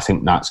 I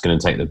think that's going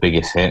to take the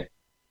biggest hit,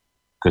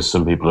 because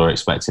some people are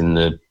expecting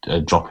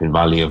a drop in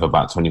value of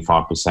about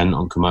 25%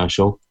 on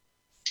commercial,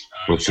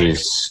 which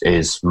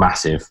is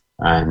massive.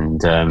 And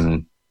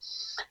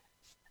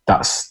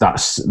that's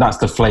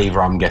the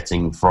flavour I'm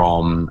getting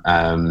from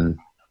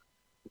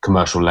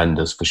commercial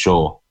lenders for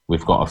sure.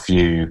 We've got a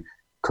few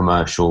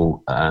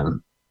commercial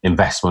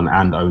investment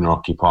and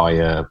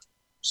owner-occupier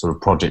sort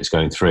of projects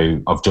going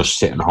through of just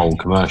sit and hold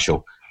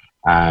commercial.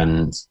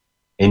 And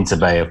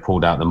Interbay have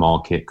pulled out the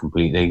market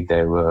completely.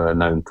 They were a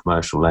known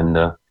commercial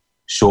lender.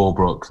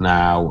 Shawbrook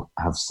now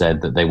have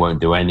said that they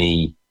won't do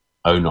any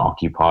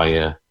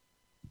owner-occupier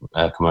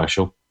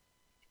commercial.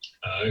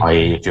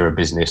 I.e., if you're a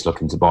business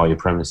looking to buy your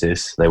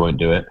premises, they won't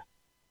do it.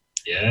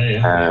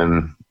 Yeah.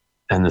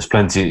 And there's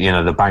plenty,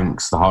 the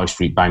banks, the high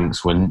street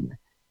banks, when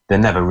they're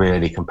never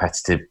really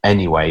competitive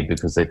anyway,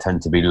 because they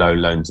tend to be low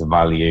loan to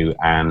value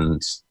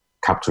and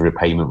capital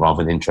repayment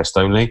rather than interest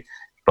only.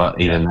 But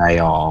even they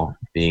are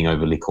being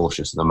overly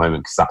cautious at the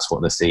moment, because that's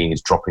what they're seeing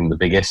is dropping the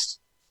biggest.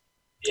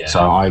 Yeah. So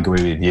I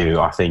agree with you.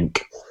 I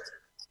think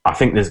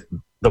there's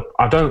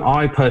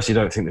I personally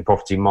don't think the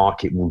property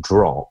market will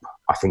drop.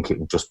 I think it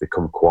will just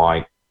become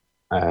quite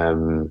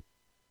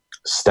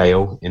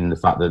stale, in the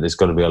fact that there's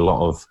going to be a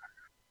lot of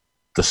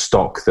the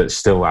stock that's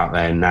still out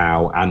there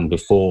now and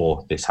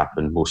before this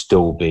happened will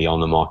still be on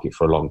the market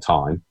for a long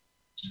time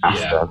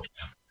after.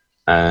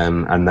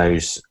 And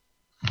those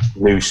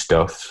new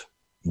stuff,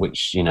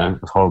 which, as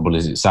horrible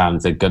as it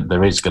sounds,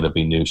 there is going to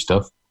be new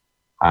stuff.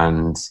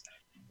 And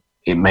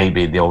it may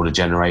be the older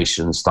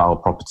generation style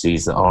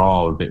properties that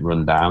are a bit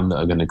run down that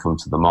are going to come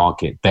to the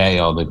market. They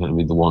are going to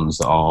be the ones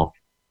that are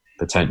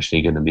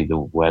potentially going to be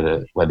where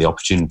the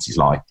opportunities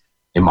lie,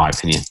 in my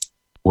opinion.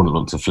 Wouldn't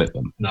look to flip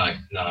them. No.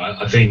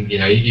 I think,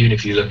 even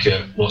if you look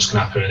at what's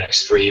going to happen in the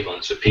next 3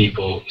 months with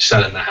people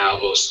selling their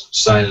house or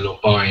selling or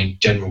buying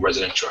general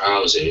residential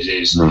houses,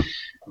 is a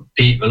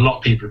lot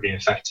of people are being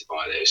affected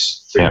by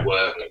this through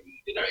work and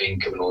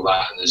income and all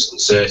that, and there's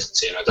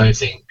uncertainty. And I don't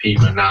think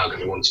people are now going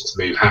to be wanting to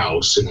move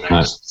house in the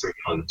next 3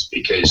 months,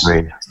 because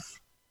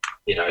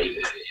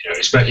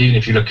especially even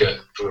if you look at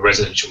from a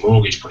residential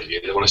mortgage point of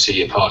view, they want to see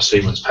your past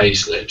 3 months' pay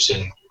slips,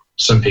 and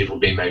some people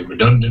being made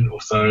redundant or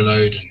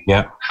furloughed, and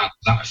how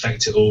does that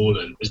affect it all?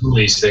 And there's all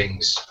these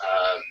things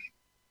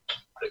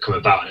that come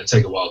about, and it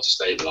take a while to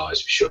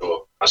stabilise for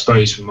sure. I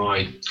suppose for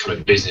my kind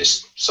of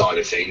business side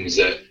of things,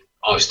 that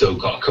I've still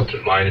got a couple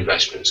of my own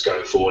investments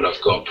going forward.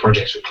 I've got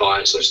projects with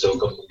clients I've still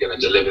got going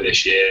to deliver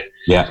this year.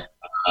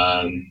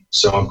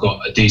 So I've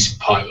got a decent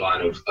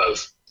pipeline of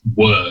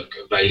work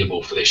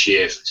available for this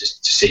year to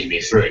see me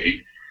through.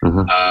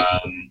 And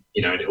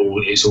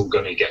it's all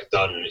going to get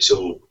done, and it's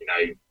all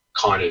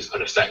kind of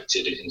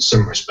unaffected in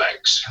some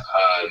respects.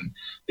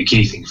 The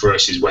key thing for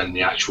us is when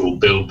the actual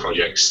build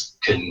projects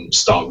can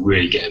start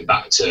really getting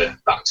back to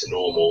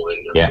normal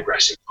and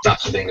progressing.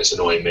 That's the thing that's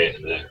annoying me at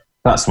the minute.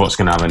 That's what's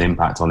going to have an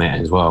impact on it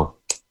as well,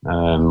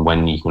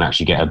 when you can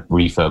actually get a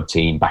refurb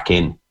team back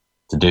in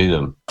to do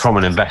them. From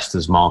an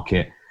investor's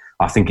market,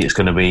 I think it's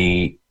going to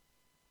be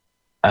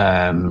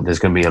there's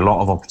going to be a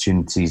lot of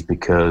opportunities,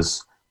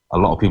 because a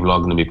lot of people are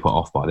going to be put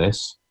off by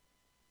this.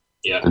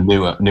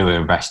 The newer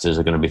investors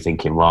are going to be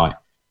thinking, right,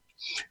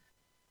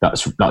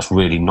 that's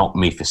really not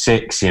me for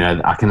six.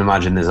 I can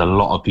imagine there's a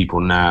lot of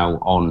people now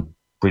on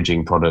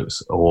bridging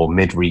products or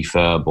mid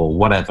refurb or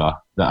whatever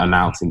that are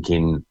now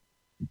thinking,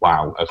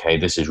 wow, okay,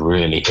 this is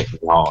really hitting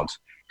hard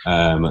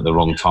at the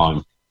wrong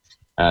time.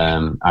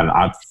 And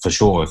for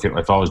sure,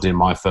 if I was doing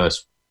my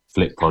first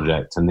flip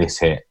project and this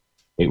hit,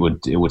 it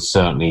would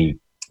certainly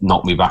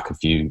knock me back a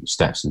few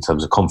steps in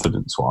terms of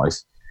confidence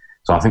wise.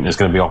 So I think there's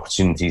going to be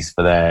opportunities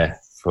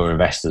for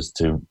investors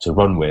to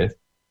run with.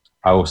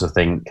 I also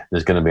think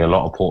there's going to be a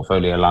lot of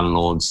portfolio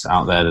landlords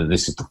out there that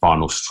this is the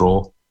final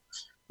straw,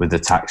 with the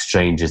tax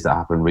changes that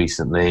happened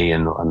recently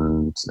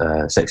and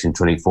Section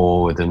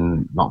 24 with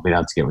them not being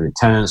able to get rid of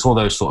tenants, all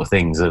those sort of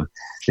things.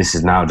 This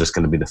is now just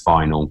going to be the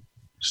final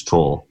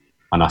straw.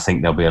 And I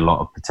think there'll be a lot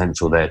of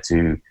potential there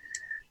to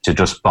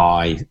just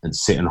buy and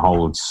sit and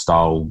hold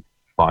style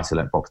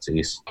buy-to-let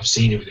properties. I've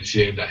seen it with a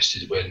few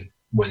investors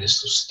when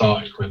this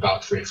started coming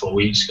about 3 or 4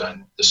 weeks ago,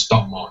 and the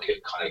stock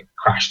market kind of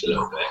crashed a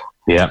little bit.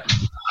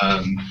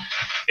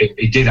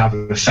 It did have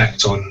an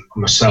effect on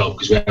myself,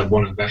 because we had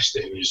one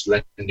investor who was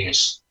lending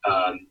us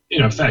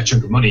a fair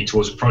chunk of money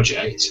towards a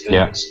project, and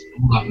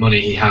all that money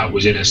he had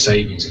was in a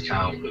savings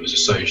account that was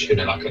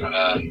associated like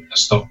a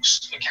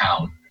stocks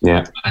account,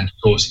 and of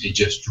course it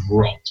just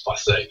dropped by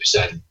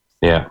 30%,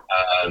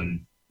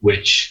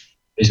 which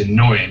is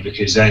annoying,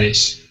 because then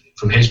it's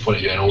from his point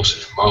of view and also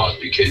from ours,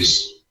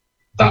 because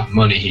that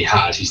money he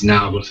had, he's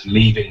now got to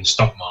leave it in the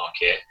stock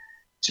market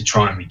to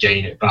try and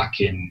regain it back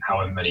in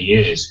however many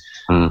years.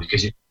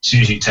 Because as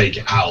soon as you take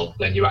it out,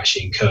 then you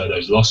actually incur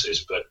those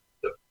losses. But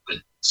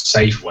the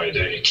safe way to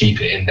do it is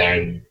keep it in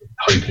there and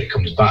hoping it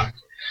comes back.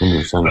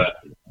 But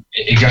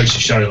it goes to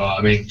show,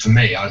 for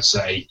me, I'd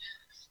say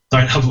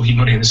don't have all your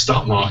money in the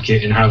stock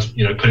market and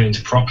put it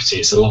into property.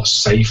 It's a lot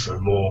safer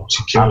and more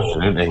secure.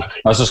 Absolutely. I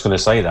was just going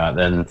to say that.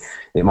 Then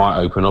it might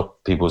open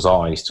up people's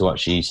eyes to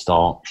actually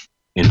start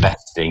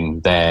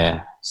investing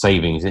their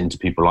savings into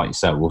people like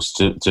yourselves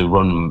to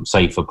run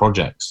safer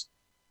projects,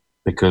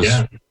 because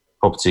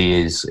property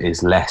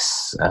is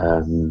less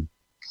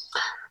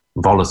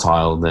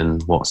volatile than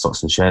what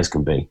stocks and shares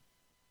can be,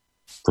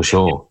 for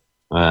sure.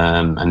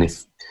 And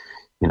if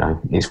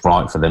it's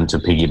right for them to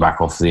piggyback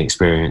off the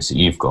experience that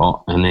you've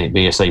got, and it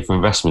be a safer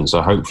investment.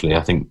 So hopefully,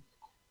 I think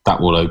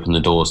that will open the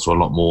doors to a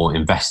lot more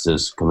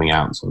investors coming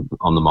out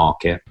on the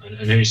market.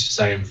 And who's to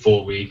say in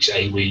 4 weeks,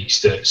 8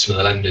 weeks that some of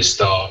the lenders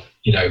start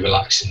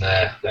relaxing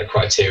their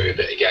criteria a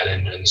bit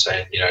again and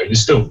saying, there'll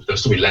still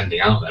be lending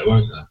out there,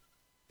 won't there?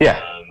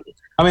 Yeah.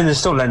 There's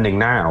still lending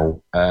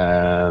now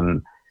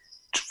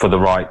for the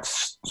right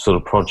sort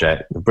of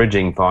project. The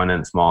bridging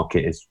finance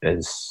market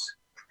is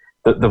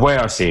the way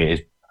I see it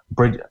is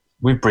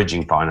with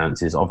bridging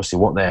finance is obviously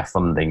what they're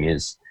funding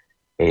is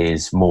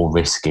more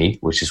risky,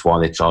 which is why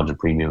they charge a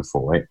premium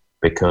for it,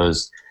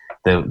 because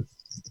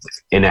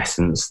in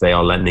essence, they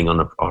are lending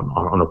on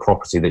a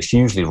property that's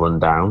usually run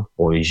down,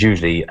 or is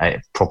usually a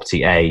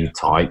property A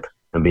type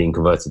and being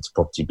converted to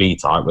property B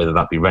type, whether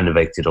that be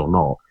renovated or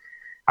not.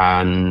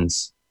 And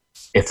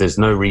if there's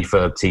no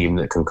refurb team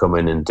that can come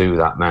in and do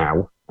that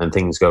now, and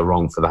things go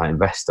wrong for that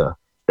investor,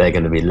 they're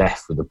going to be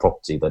left with the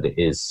property that it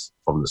is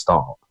from the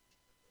start.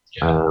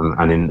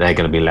 And then they're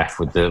going to be left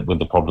with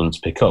the problem to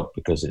pick up,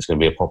 because it's going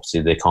to be a property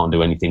they can't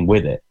do anything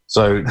with it.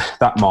 So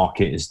that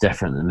market is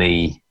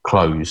definitely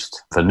closed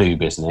for new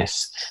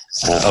business,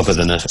 other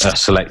than a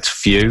select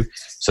few.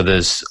 So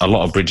there's a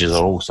lot of bridges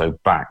are also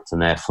backed,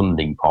 and their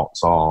funding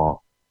pots are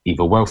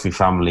either wealthy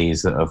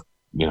families that have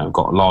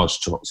got large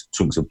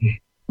chunks of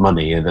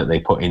money that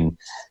they put in,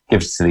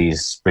 gives to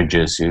these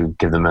bridges who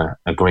give them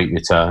a great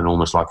return,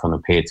 almost like on a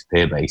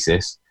peer-to-peer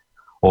basis.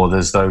 Or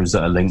there's those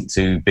that are linked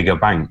to bigger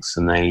banks,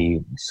 and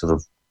they sort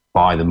of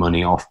buy the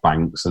money off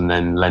banks and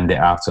then lend it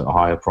out at a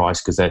higher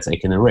price because they're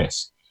taking a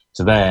risk.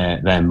 So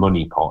their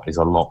money pot is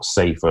a lot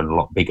safer and a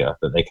lot bigger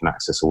that they can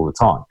access all the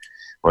time,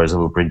 whereas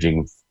other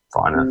bridging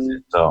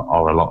finances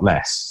are a lot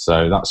less.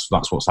 So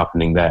that's what's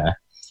happening there.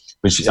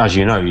 which, as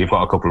you know, you've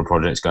got a couple of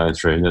projects going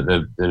through,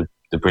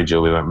 the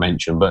Bridger we won't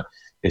mention, but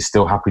is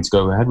still happy to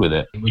go ahead with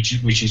it. Which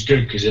is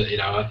good, because, you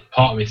know,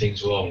 part of me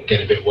thinks, well, I'm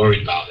getting a bit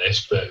worried about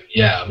this, but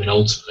yeah, I mean,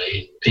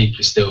 ultimately, people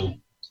are still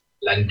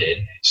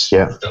lending. It's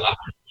still happening,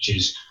 which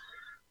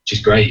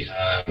is great.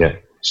 You know,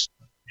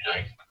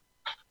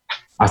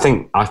 I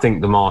think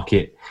the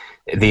market,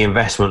 the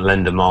investment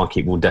lender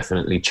market, will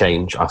definitely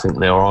change. I think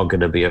there are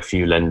going to be a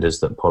few lenders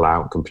that pull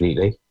out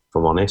completely, if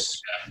I'm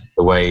honest.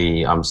 The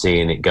way I'm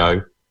seeing it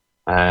go,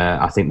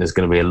 I think there's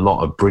going to be a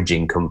lot of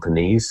bridging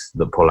companies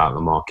that pull out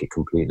the market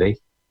completely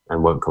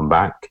and won't come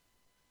back.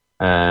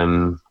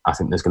 I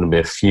think there's going to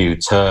be a few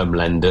term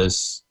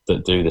lenders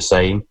that do the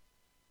same.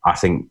 I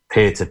think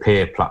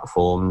peer-to-peer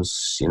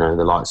platforms, you know,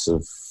 the likes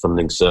of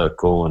Funding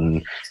Circle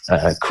and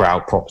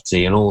Crowd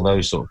Property and all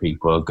those sort of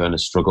people are going to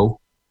struggle,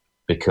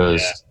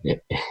 because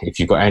if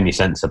you've got any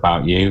sense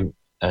about you,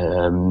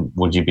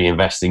 would you be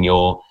investing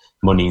your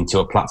money into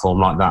a platform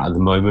like that at the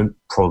moment?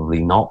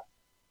 Probably not,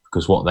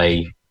 because what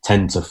they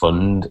tend to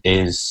fund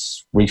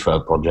is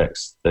refurb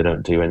projects. They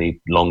don't do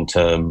any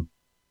long-term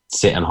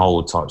sit and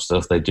hold type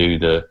stuff. They do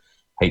the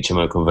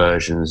HMO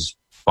conversions,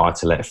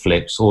 buy-to-let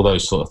flips, all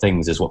those sort of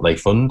things is what they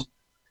fund.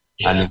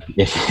 And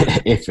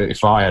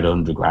if I had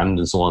 100 grand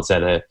and someone said,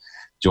 do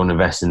you want to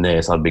invest in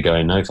this? I'd be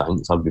going, no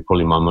thanks. I'd be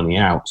pulling my money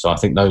out. So I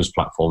think those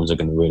platforms are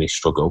going to really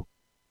struggle.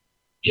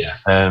 Yeah.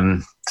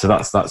 So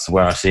that's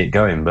where I see it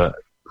going, but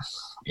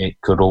it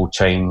could all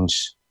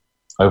change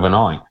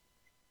overnight.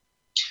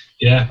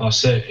 Yeah,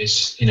 that's it.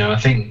 It's, you know, I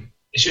think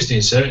it's just the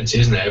uncertainty,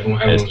 isn't it?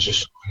 Everyone's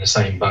just in the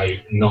same boat,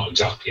 not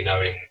exactly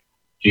knowing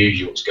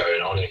usually what's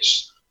going on.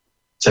 It's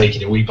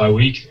taking it week by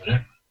week, isn't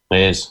it?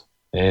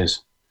 It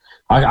is.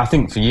 I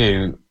think for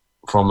you,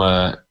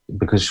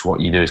 because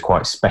what you do is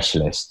quite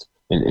specialist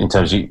in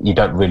terms of you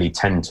don't really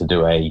tend to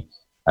do a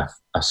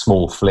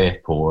small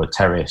flip or a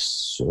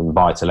terrace and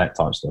buy-to-let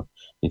type stuff.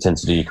 You tend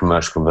to do your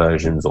commercial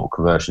conversions or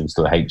conversions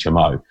to a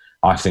HMO.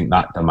 I think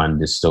that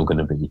demand is still going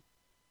to be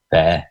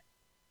there,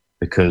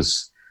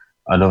 because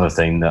another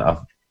thing that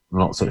I've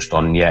not touched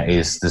on yet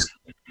is there's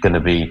going to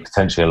be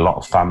potentially a lot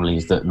of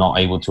families that are not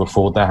able to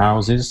afford their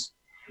houses.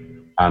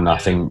 And I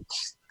think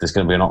there's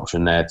going to be an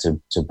option there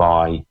to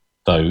buy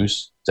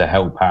those to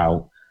help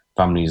out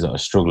families that are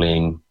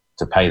struggling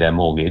to pay their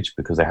mortgage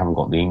because they haven't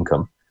got the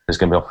income. There's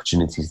going to be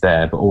opportunities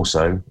there, but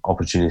also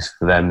opportunities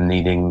for them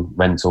needing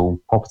rental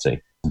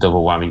property.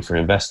 Double whammy for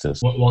investors.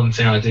 One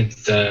thing I did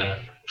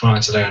find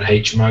out today on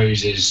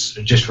HMOs is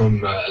just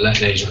from a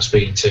letting agent I was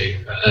speaking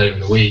to earlier in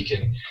the week,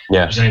 and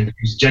saying,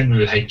 because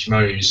generally with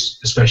HMOs,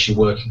 especially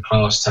working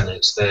class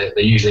tenants, they're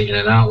usually in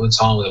and out all the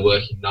time. They're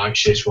working night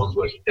shifts, one's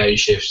working day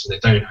shifts, and they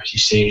don't actually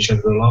see each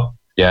other a lot.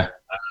 Yeah.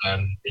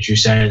 And she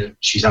was saying that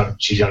she's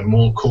had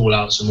more call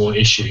outs and more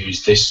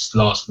issues this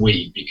last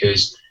week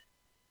because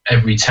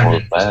every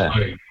tenant is at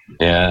home.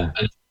 Yeah.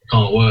 And it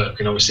can't work,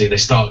 and obviously they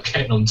start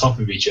getting on top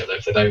of each other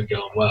if they don't get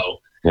on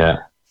well. Yeah.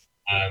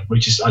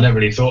 Which is, I never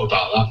really thought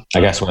about that.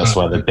 I guess that's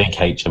where the big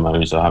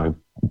HMOs are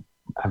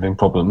having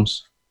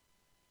problems.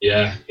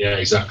 Yeah,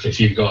 exactly. If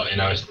you've got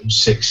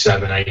 6,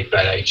 7, 8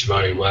 bed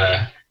HMO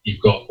where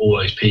you've got all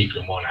those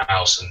people in one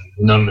house and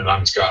none of them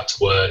having to go out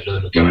to work, none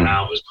of them are going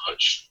out as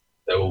much.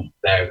 They're all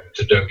there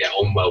to don't get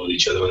on well with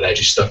each other, or they're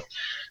just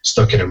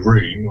stuck in a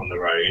room on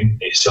their own.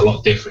 It's a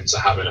lot different to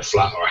having a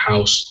flat or a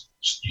house.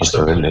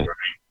 Absolutely.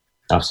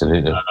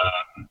 Absolutely.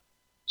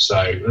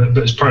 So, but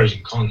there's pros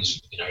and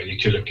cons. You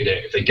could look at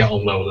it. If they get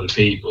on well with other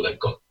people, they've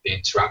got the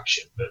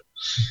interaction. But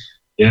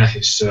yeah,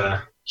 it's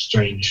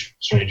strange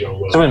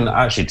old world. Someone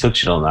actually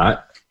touching on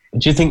that.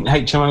 Do you think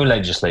HMO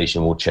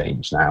legislation will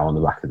change now on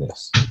the back of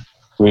this?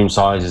 Room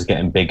sizes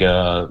getting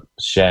bigger,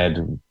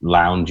 shared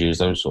lounges,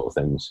 those sort of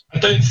things. I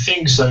don't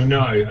think so. No,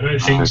 I don't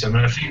think so. I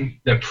mean, I think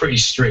they're pretty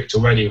strict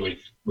already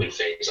with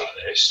things like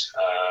this.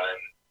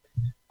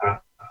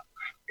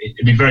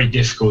 It'd be very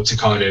difficult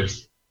to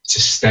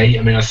state.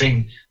 I mean, I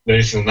think the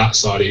only thing on that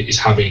side is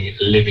having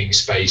living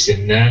space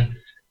in there,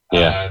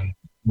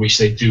 which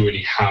they do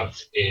really have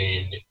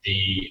in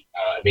the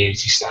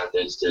amenity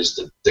standards. There's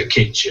the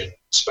kitchen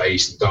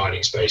space, the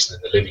dining space,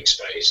 and then the living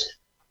space,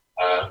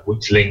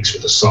 which links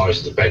with the size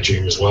of the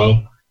bedroom as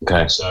well.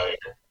 Okay. So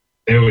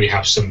they already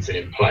have something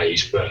in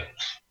place, but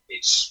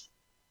it's,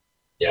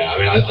 I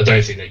mean, I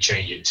don't think they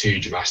change it too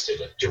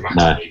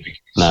dramatically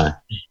because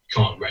you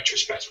can't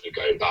retrospectively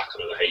go back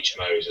on other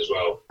HMOs as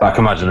well. I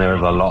can imagine there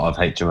are a lot of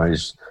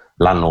HMOs,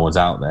 landlords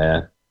out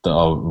there that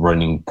are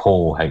running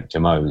poor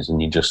HMOs,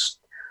 and you just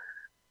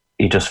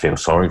feel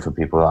sorry for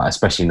people,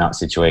 especially in that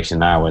situation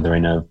now where they're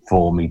in a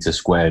 4 meter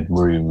squared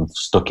room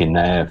stuck in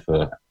there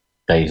for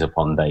days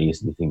upon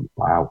days, and you think,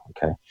 wow,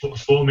 okay.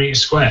 4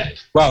 meters squared?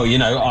 Well,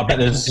 I bet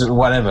there's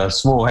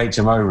small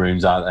HMO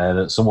rooms out there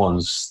that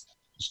someone's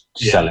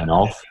selling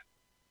off.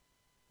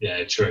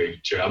 Yeah, true.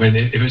 I mean,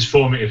 if it was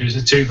 4 meters, if it was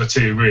a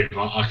 2x2 room,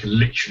 I could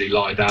literally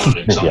lie down on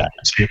it.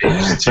 2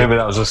 meters. Maybe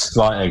that was a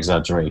slight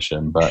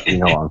exaggeration, but you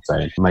know what I'm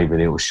saying.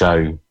 Maybe it will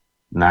show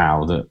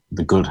now that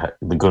the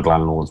good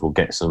landlords will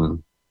get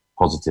some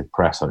positive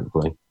press,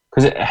 hopefully.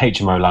 Because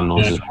HMO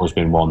landlords has always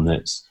been one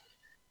that's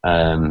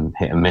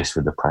hit and miss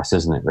with the press,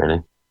 isn't it,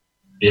 really?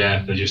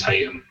 Yeah, they just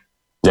hate them.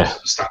 Yeah,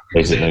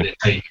 basically.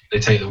 They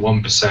take the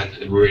 1% of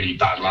the really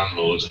bad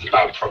landlords and the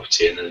bad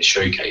property, and then they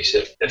showcase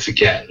it. They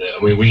forget that.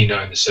 I mean, we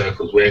know in the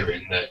circles we're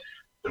in that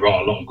there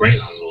are a lot of great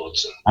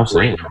landlords and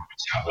great property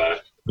out there.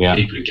 Yeah.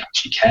 People who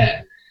actually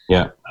care.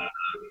 Yeah.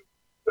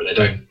 But they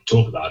don't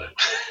talk about it.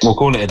 We'll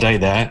call it a day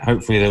there.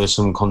 Hopefully there was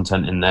some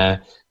content in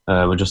there.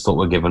 We just thought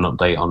we'd give an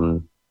update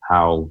on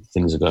how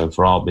things are going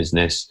for our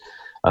business.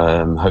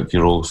 Hope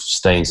you're all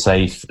staying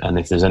safe, and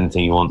if there's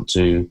anything you want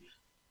to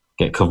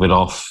get covered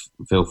off,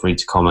 feel free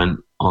to comment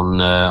on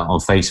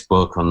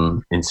Facebook,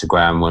 on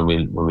Instagram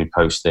when we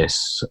post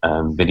this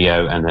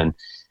video. And then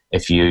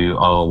if you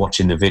are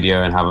watching the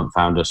video and haven't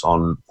found us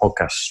on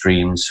podcast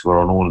streams, we're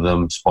on all of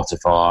them: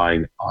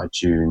 Spotify,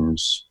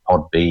 iTunes,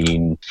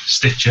 Podbean,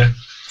 Stitcher,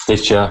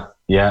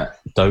 yeah,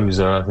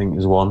 Dozer I think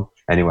is one.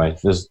 Anyway,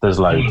 there's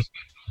loads.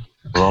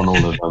 We're on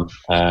all of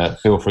them.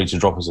 Feel free to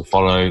drop us a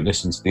follow,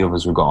 listen to the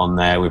others we've got on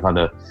there. We've had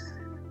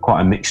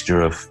quite a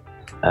mixture of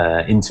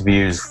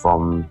interviews,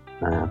 from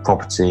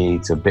property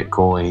to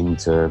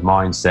Bitcoin to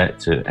mindset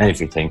to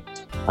everything.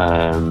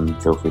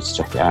 Feel free to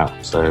check it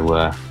out.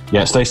 So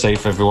stay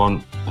safe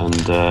everyone,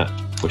 and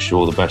wish you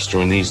all the best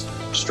during these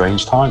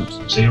strange times.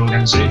 See you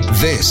again soon.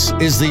 This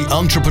is the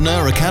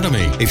Entrepreneur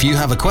Academy. If you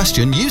have a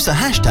question, use the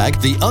hashtag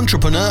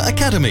 #TheEntrepreneur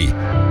Academy.